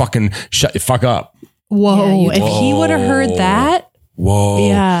and you fucking shut the fuck up. Whoa. If he would have heard that. Whoa.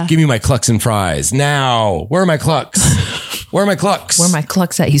 Yeah. Give me my clucks and fries now. Where are my clucks? Where are my clucks? Where are my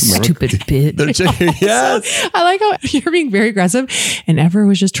clucks at, you stupid bitch? Yes. I like how you're being very aggressive, and Ever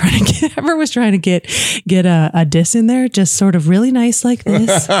was trying to get a diss in there, just sort of really nice like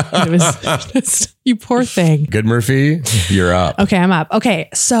this. And it was just, you poor thing. Good, Murphy. You're up. Okay, I'm up. Okay,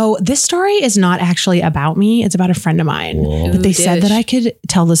 so this story is not actually about me. It's about a friend of mine. Whoa. But they said that I could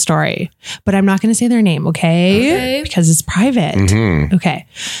tell the story, but I'm not going to say their name, okay? Because it's private. Mm-hmm. Okay,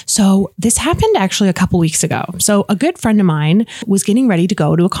 so this happened actually a couple weeks ago. So a good friend of mine was getting ready to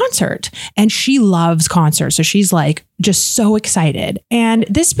go to a concert, and she loves concerts. So she's like just so excited. And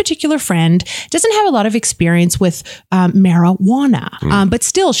this particular friend doesn't have a lot of experience with marijuana, but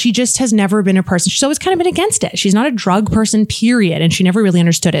still, she just has never been a person. She's always kind of been against it. She's not a drug person, period. And she never really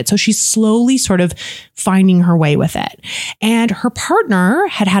understood it. So she's slowly sort of finding her way with it. And her partner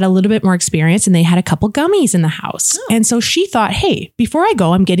had a little bit more experience, and they had a couple gummies in the house. And so she thought, hey, before I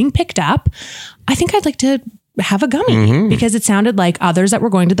go, I'm getting picked up. I think I'd like to have a gummy because it sounded like others that were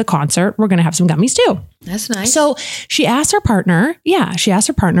going to the concert were going to have some gummies too. That's nice. So she asked her partner,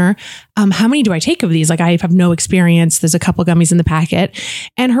 how many do I take of these? Like, I have no experience. There's a couple gummies in the packet.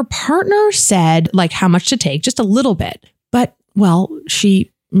 And her partner said like how much to take, just a little bit. But well, she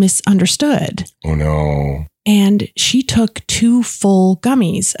misunderstood. Oh no. And she took 2 full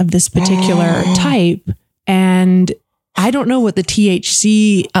gummies of this particular type. And I don't know what the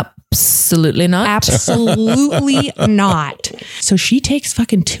THC Absolutely not. Absolutely not. So she takes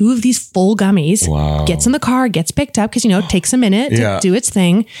fucking 2 of these full gummies, gets in the car, gets picked up because, it takes a minute to do its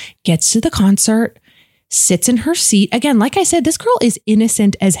thing, gets to the concert, sits in her seat. Again, like I said, this girl is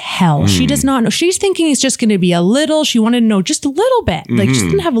innocent as hell. She does not know. She's thinking it's just going to be a little. She wanted to know just a little bit. Like, she's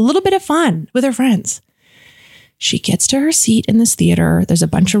going to have a little bit of fun with her friends. She gets to her seat in this theater. There's a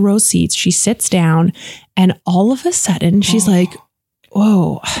bunch of row seats. She sits down, and all of a sudden she's like,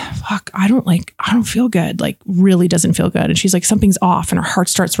 whoa, fuck, I don't feel good. Like, really doesn't feel good. And she's like, something's off. And her heart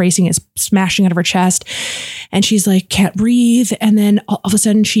starts racing. It's smashing out of her chest. And she's like, can't breathe. And then all of a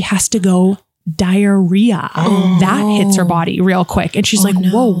sudden she has to go diarrhea. That hits her body real quick. And she's like,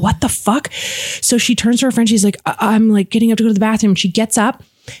 whoa, what the fuck? So she turns to her friend. She's like, I'm like getting up to go to the bathroom. She gets up,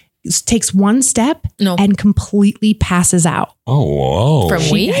 takes one step and completely passes out. Oh, whoa. From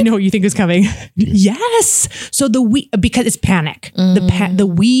weed? I know what you think is coming. Yes. So the weed, because it's panic. The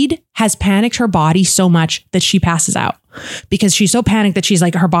weed has panicked her body so much that she passes out because she's so panicked that she's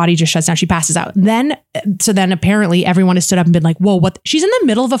like, her body just shuts down. She passes out. Then apparently everyone has stood up and been like, whoa, what? She's in the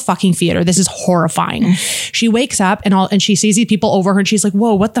middle of a fucking theater. This is horrifying. She wakes up and she sees these people over her and she's like,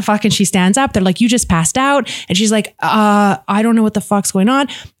 whoa, what the fuck? And she stands up. They're like, you just passed out. And she's like, I don't know what the fuck's going on.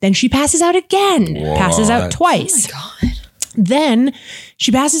 Then she passes out again, passes out twice. Oh my God. Then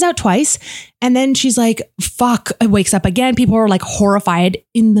she passes out twice. And then she's like, fuck, wakes up again. People are like horrified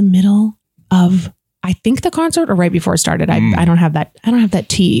in the middle of, I think, the concert or right before it started. I don't have that. I don't have that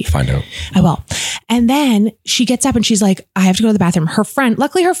tea. Find out. I will. And then she gets up and she's like, I have to go to the bathroom.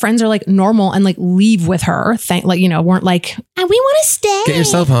 Luckily her friends are like normal and like leave with her. Weren't like, we want to stay. Get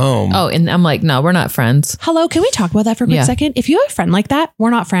yourself home. Oh, and I'm like, no, we're not friends. Hello. Can we talk about that for a quick second? If you have a friend like that,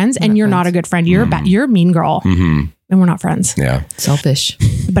 we're not friends and you're not a good friend. You're you're a mean girl. And we're not friends. Yeah. Selfish.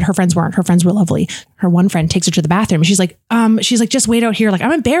 But her friends weren't. Her friends were lovely. Her one friend takes her to the bathroom. She's like, just wait out here. Like,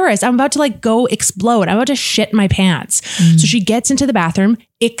 I'm embarrassed. I'm about to like go explode. I'm about to shit my pants. So she gets into the bathroom,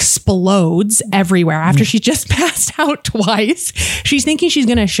 explodes everywhere after she just passed out twice. She's thinking she's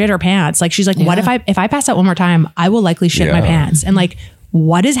going to shit her pants. Like, she's like, what if I pass out one more time, I will likely shit my pants. And like,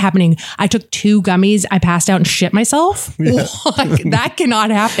 what is happening? I took 2 gummies. I passed out and shit myself. Like, that cannot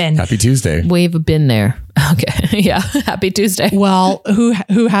happen. Happy Tuesday. We've been there. Okay. Yeah. Happy Tuesday. Well, who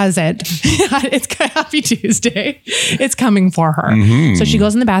has it? It's Happy Tuesday. It's coming for her. So she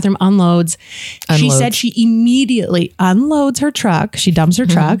goes in the bathroom, unloads. She said she immediately unloads her truck. She dumps her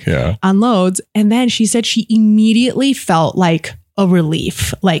truck, unloads. And then she said she immediately felt like a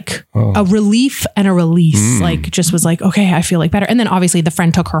relief, a relief and a release, like just was like, okay, I feel like better. And then obviously the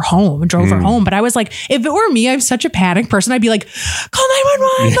friend took her home and drove her home. But I was like, if it were me, I'm such a panic person. I'd be like, call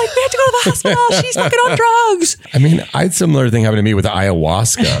 911. Like, we have to go to the hospital. She's fucking on drugs. I mean, I had a similar thing happen to me with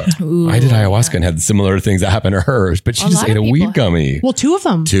ayahuasca. I did ayahuasca and had similar things that happened to her, but she just ate a weed gummy. Well, 2 of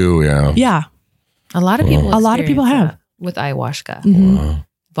them. 2, yeah. Yeah. A lot of people have with ayahuasca.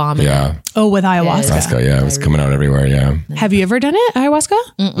 Vomiting. Yeah. Oh, with ayahuasca. Ayahuasca, yeah. It was coming out everywhere, yeah. Have you ever done it, ayahuasca?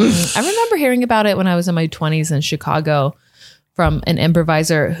 I remember hearing about it when I was in my 20s in Chicago from an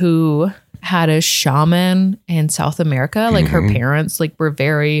improviser who had a shaman in South America. Like, her parents like were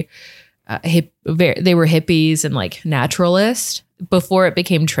very they were hippies and like naturalist before it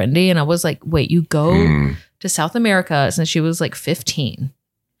became trendy. And I was like, wait, you go to South America since she was like 15,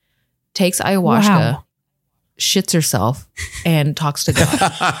 takes ayahuasca. Wow. shits herself and talks to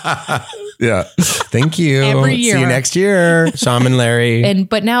God. Yeah. Thank you. Every year. See you next year, Shaman Larry.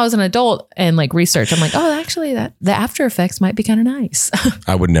 But now as an adult and like research, I'm like, oh, actually that the after effects might be kind of nice.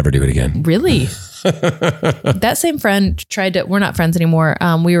 I would never do it again. Really? That same friend tried to, we're not friends anymore.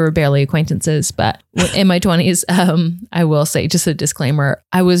 We were barely acquaintances, but in my 20s, I will say just a disclaimer.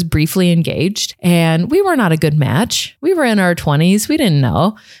 I was briefly engaged and we were not a good match. We were in our 20s. We didn't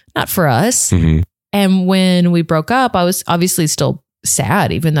know, not for us. Mm-hmm. And when we broke up, I was obviously still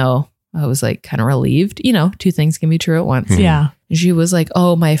sad, even though I was like kind of relieved. You know, two things can be true at once. Yeah. She was like,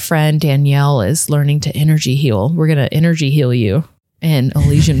 oh, my friend Danielle is learning to energy heal. We're going to energy heal you in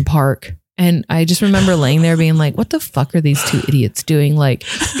Elysian Park. And I just remember laying there being like, what the fuck are these two idiots doing? Like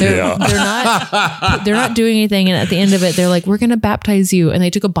they're not doing anything. And at the end of it, they're like, we're going to baptize you. And they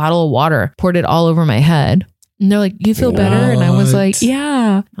took a bottle of water, poured it all over my head. And they're like, you feel better? And I was like,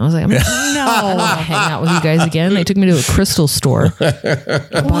 yeah. I was like, no, I want to hang out with you guys again. They took me to a crystal store.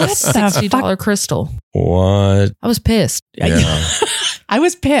 I bought a $60 crystal. What? I was pissed. Yeah. I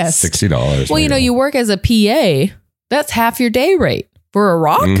was pissed. $60. Well, you know, you work as a PA. That's half your day rate. For a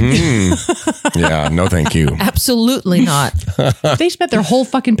rock? Mm-hmm. Yeah, no thank you. Absolutely not. They spent their whole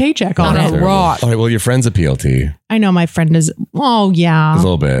fucking paycheck on On it. a rock. All right, well, your friend's a PLT. I know my friend is, oh yeah. A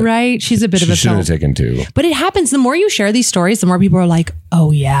little bit. Right? She's a bit of She a should have pill. taken two. But it happens. The more you share these stories, the more people are like,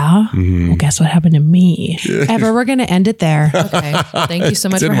 oh yeah? Well, guess what happened to me? Ever, we're going to end it there. Okay. Thank you so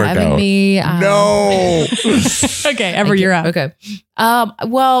much for Didn't work having out. me. No. Okay, Ever, you're up. Okay.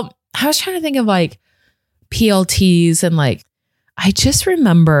 Well, I was trying to think of like PLTs and like, I just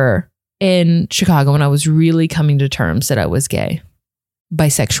remember in Chicago when I was really coming to terms that I was gay,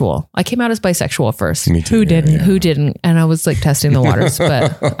 bisexual. I came out as bisexual first. Me too. Who didn't? Who didn't? And I was like testing the waters,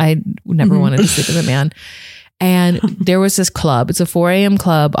 but I never wanted to sleep with a man. And there was this club. It's a 4 a.m.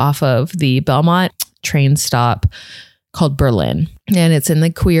 club off of the Belmont train stop called Berlin. And it's in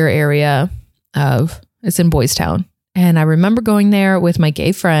the queer area it's in Boys Town. And I remember going there with my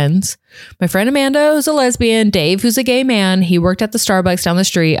gay friends, my friend Amanda, who's a lesbian, Dave, who's a gay man. He worked at the Starbucks down the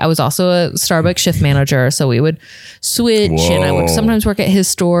street. I was also a Starbucks shift manager. So we would switch and I would sometimes work at his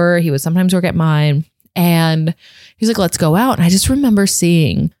store. He would sometimes work at mine. And he's like, let's go out. And I just remember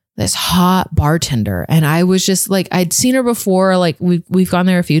seeing this hot bartender. And I was just like, I'd seen her before. Like we've gone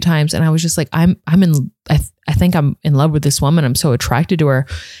there a few times. And I was just like, I think I'm in love with this woman. I'm so attracted to her.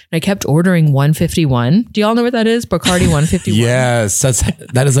 And I kept ordering 151. Do y'all know what that is? Bacardi 151. Yes,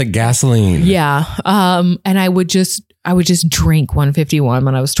 that is like gasoline. Yeah. And I would just drink 151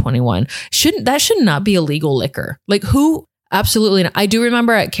 when I was 21. That should not be illegal liquor. Like who? Absolutely not. I do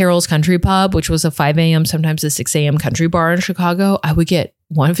remember at Carol's Country Pub, which was a 5 a.m., sometimes a 6 a.m. country bar in Chicago, I would get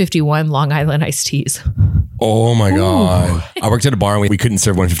 151 Long Island iced teas. Oh my God. I worked at a bar and we couldn't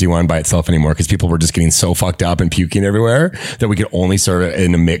serve 151 by itself anymore because people were just getting so fucked up and puking everywhere that we could only serve it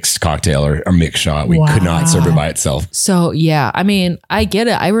in a mixed cocktail or a mixed shot. We could not serve it by itself. So yeah, I mean, I get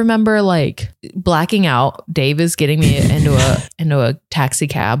it. I remember like blacking out. Dave is getting me into a taxi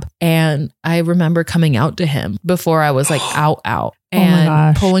cab. And I remember coming out to him before I was like out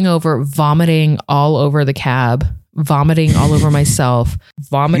and pulling over, vomiting all over the cab. Vomiting all over myself,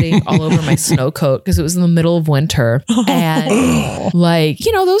 vomiting all over my snow coat because it was in the middle of winter. And like,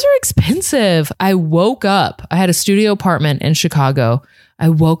 you know, those are expensive. I woke up. I had a studio apartment in Chicago. I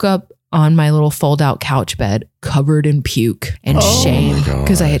woke up on my little fold out couch bed covered in puke and shame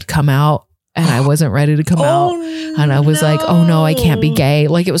because I had come out and I wasn't ready to come out. And I was like, oh no, I can't be gay.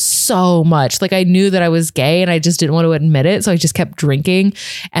 Like it was so much. Like I knew that I was gay and I just didn't want to admit it. So I just kept drinking.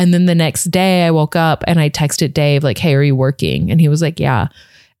 And then the next day I woke up and I texted Dave like, hey, are you working? And he was like, yeah.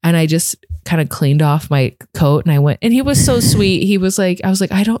 And I just kind of cleaned off my coat and I went, and he was so sweet. He was like, I was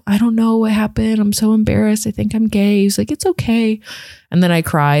like, I don't know what happened. I'm so embarrassed. I think I'm gay. He's like, it's okay. And then I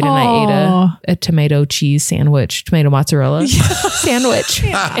cried and I ate a tomato cheese sandwich, tomato mozzarella sandwich.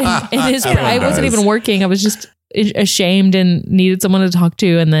 And his I wasn't even working. I was just ashamed and needed someone to talk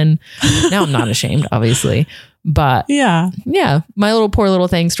to. And then now I'm not ashamed, obviously. But yeah, my poor little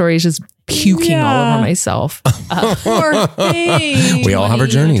thing story is just puking all over myself. Poor thing. We all have our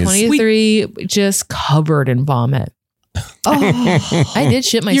journeys. 23, just covered in vomit. I did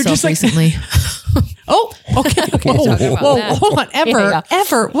shit myself recently. Okay. Whoa, hold on.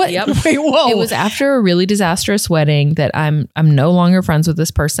 Ever. What? Yep. Wait, whoa. It was after a really disastrous wedding that I'm no longer friends with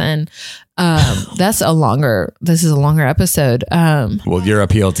this person. This is a longer episode. Well, you're a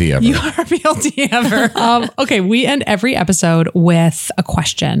PLT ever. You are a PLT ever. Okay, we end every episode with a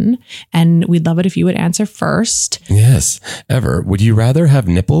question, and we'd love it if you would answer first. Yes. Ever. Would you rather have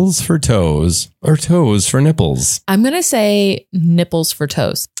nipples for toes or toes for nipples? I'm going to say nipples for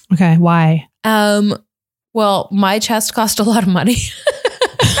toes. Okay, why? Well, my chest cost a lot of money.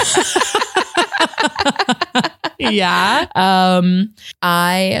 Yeah.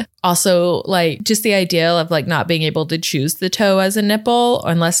 I also like just the idea of like not being able to choose the toe as a nipple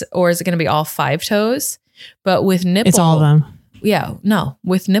or is it going to be all 5 toes? But with nipple, It's all of them. Yeah, no,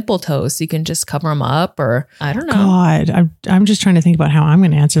 with nipple toes, you can just cover them up or I don't know. God, I'm just trying to think about how I'm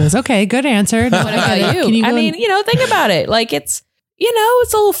going to answer this. Okay, good answer. What about you? Can I mean, think about it. Like it's a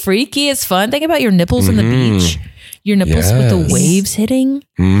little freaky. It's fun. Think about your nipples on the beach. Your nipples with the waves hitting.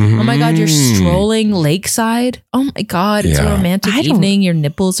 Mm-hmm. Oh my God, you're strolling lakeside. Oh my God, it's a romantic evening. Your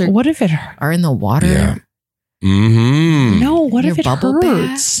nipples What if it are in the water. Yeah. Mm-hmm. No, what Your if it bubble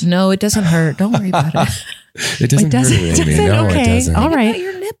hurts? bath. No, it doesn't hurt. Don't worry about it. It doesn't hurt, Amy. No, okay. it doesn't. All right. Think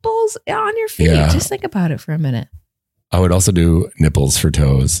about your nipples on your feet. Yeah. Just think about it for a minute. I would also do nipples for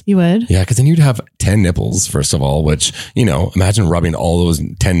toes. You would? Yeah, because then you'd have 10 nipples, first of all, which, imagine rubbing all those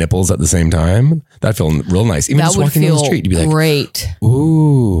 10 nipples at the same time. That'd feel real nice. Even That just would walking down feel the street, you'd be like, great.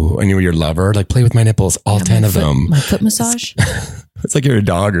 ooh. And you're your lover, like play with my nipples, all 10 of them. My foot massage. It's like you're a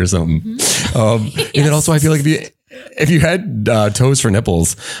dog or something. And then also I feel like if you had toes for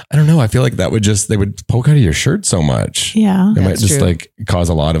nipples, I don't know. I feel like they would poke out of your shirt so much. Yeah. It might That's just true. like cause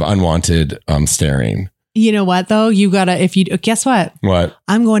a lot of unwanted staring. You know what though? You gotta, guess what? What?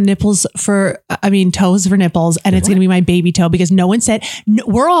 I'm going toes for nipples, and it's going to be my baby toe because no one said,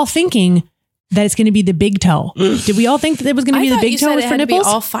 we're all thinking that it's going to be the big toe. Did we all think that it was going to be the big toe for nipples?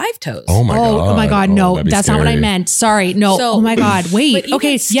 all 5 toes. Oh my God. Oh my God. No, that'd be that's not what I scary. meant. Sorry. No. So- oh my God. Wait. But even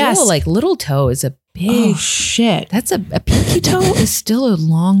Okay. still, Yes. like little toe is a big. Oh shit. That's a pinky toe is still a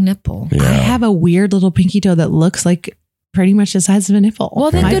long nipple. Yeah. I have a weird little pinky toe that looks like pretty much the size of a nipple.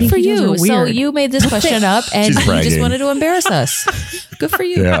 Well, then My good for pinky toes you. are So weird. you made this question up and She's you just bragging. wanted to embarrass us. Good for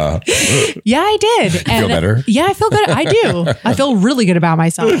you. Yeah. Yeah, I did. Feel better? Yeah, I feel good. I do. I feel really good about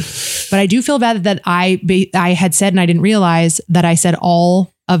myself. But I do feel bad that I had said, and I didn't realize that I said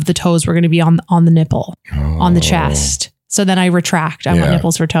all of the toes were going to be on the nipple, on the chest. So then I retract. I want Yeah.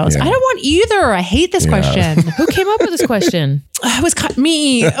 nipples for toes. Yeah. I don't want either. I hate this Yeah. question. Who came up with this question? It was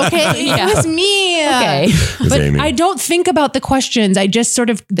me. Okay. Yeah. It was me. Okay. But Amy. I don't think about the questions. I just sort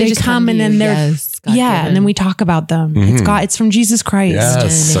of, they just come come and to then you. they're, Yes, God yeah. given. And then we talk about them. It's from Jesus Christ.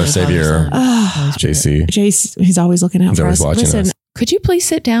 Yes, our Savior. JC. Jace, he's always looking out He's for always us. watching Listen, us. Could you please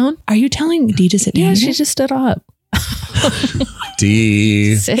sit down? are you telling Dee to sit down? Yeah, again? she just stood up.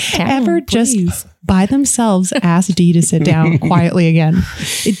 D. Sit down. Ever please. just by themselves ask Dee to sit down quietly again.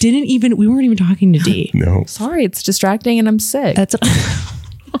 We weren't even talking to Dee. No. Sorry, it's distracting and I'm sick. That's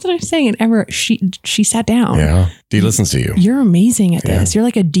what I'm saying. And ever she sat down. Yeah. D listens to you. You're amazing at this. You're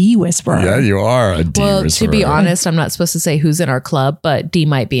like a Dee whisperer. Yeah, you are a D Well, whisperer. to be honest, I'm not supposed to say who's in our club, but D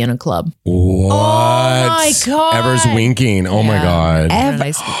might be in a club. What? Oh my God. Ever's winking. Oh my God.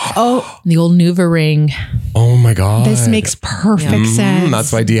 Oh, The old Nuva ring. Oh my God. this makes perfect sense.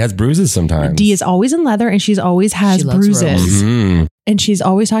 That's why D has bruises sometimes. Dee is always in leather and she's always has She loves bruises. ropes. Mm. And she's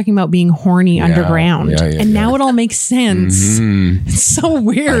always talking about being horny underground. yeah, and now it all makes sense. Mm. It's so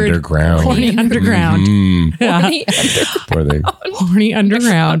weird. Underground. Horny underground. Mm. Horny Where they Horny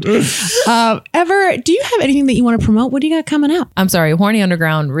underground. Ever, do you have anything that you want to promote? What do you got coming out? I'm sorry, Horny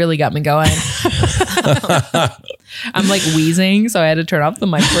Underground really got me going. I'm like wheezing, so I had to turn off the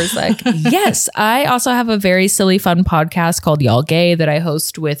mic for a sec. Yes, I also have a very silly, fun podcast called Y'all Gay that I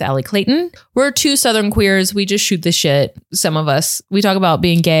host with Allie Clayton. We're 2 Southern queers. We just shoot the shit. Some of us, we talk about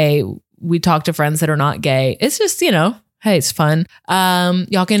being gay. We talk to friends that are not gay. It's just, hey, it's fun.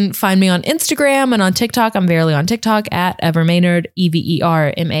 Y'all can find me on Instagram and on TikTok. I'm barely on TikTok at Ever Mainard,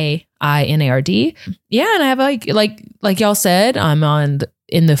 EverMainard. Yeah, and I have like y'all said, I'm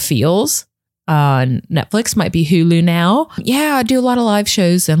in the feels on Netflix, might be Hulu now. Yeah, I do a lot of live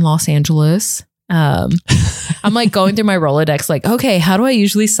shows in Los Angeles. I'm like going through my Rolodex, like, okay, how do I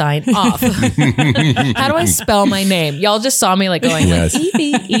usually sign off? How do I spell my name? Y'all just saw me like going Yes. like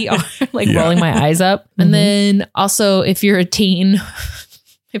EVER, like Yeah. rolling my eyes up. And then also, if you're a teen,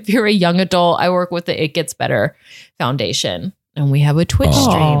 if you're a young adult, I work with the It Gets Better Foundation. And we have a Twitch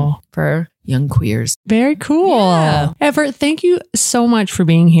stream for young queers. Very cool. Yeah. Everett, thank you so much for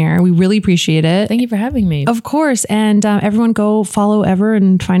being here. We really appreciate it. Thank you for having me. Of course. And everyone go follow Ever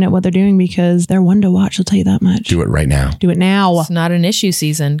and find out what they're doing because they're one to watch. I'll tell you that much. do it right now. Do it now. It's not an issue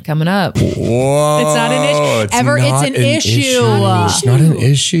season coming up. Whoa. It's not an issue. Ever, it's not an issue. It's not an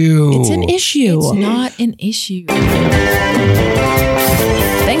issue. It's an issue. It's not an issue.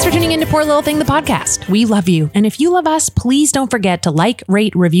 Thanks for tuning in to Poor Little Thing, the podcast. We love you. And if you love us, please don't forget to like,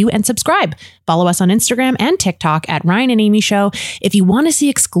 rate, review, and subscribe. Follow us on Instagram and TikTok at Ryan and Amy Show. If you want to see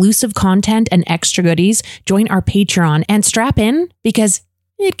exclusive content and extra goodies, join our Patreon and strap in because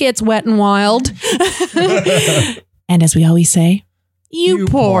it gets wet and wild. And as we always say, you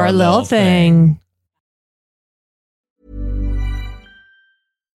poor little thing.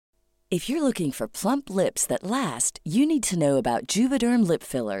 If you're looking for plump lips that last, you need to know about Juvederm lip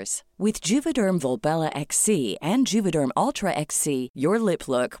fillers. With Juvederm Volbella XC and Juvederm Ultra XC, your lip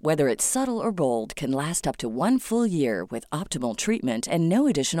look, whether it's subtle or bold, can last up to 1 full year with optimal treatment and no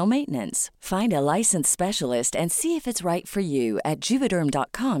additional maintenance. Find a licensed specialist and see if it's right for you at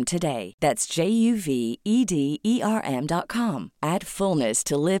Juvederm.com today. That's JUVEDERM.com. Add fullness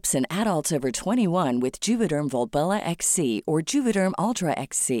to lips in adults over 21 with Juvederm Volbella XC or Juvederm Ultra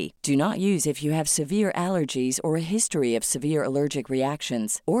XC. Do not use if you have severe allergies or a history of severe allergic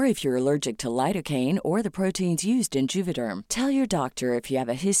reactions, or if you're allergic to lidocaine or the proteins used in Juvederm. Tell your doctor if you have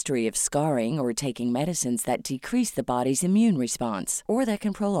a history of scarring or taking medicines that decrease the body's immune response or that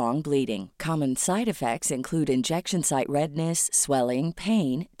can prolong bleeding. Common side effects include injection site redness, swelling,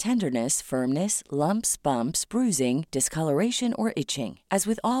 pain, tenderness, firmness, lumps, bumps, bruising, discoloration, or itching. As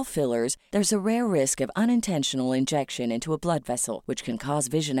with all fillers, there's a rare risk of unintentional injection into a blood vessel, which can cause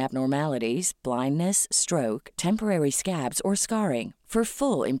vision abnormalities, blindness, stroke, temporary scabs, or scarring. For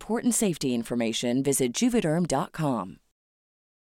full, important safety information, visit Juvederm.com.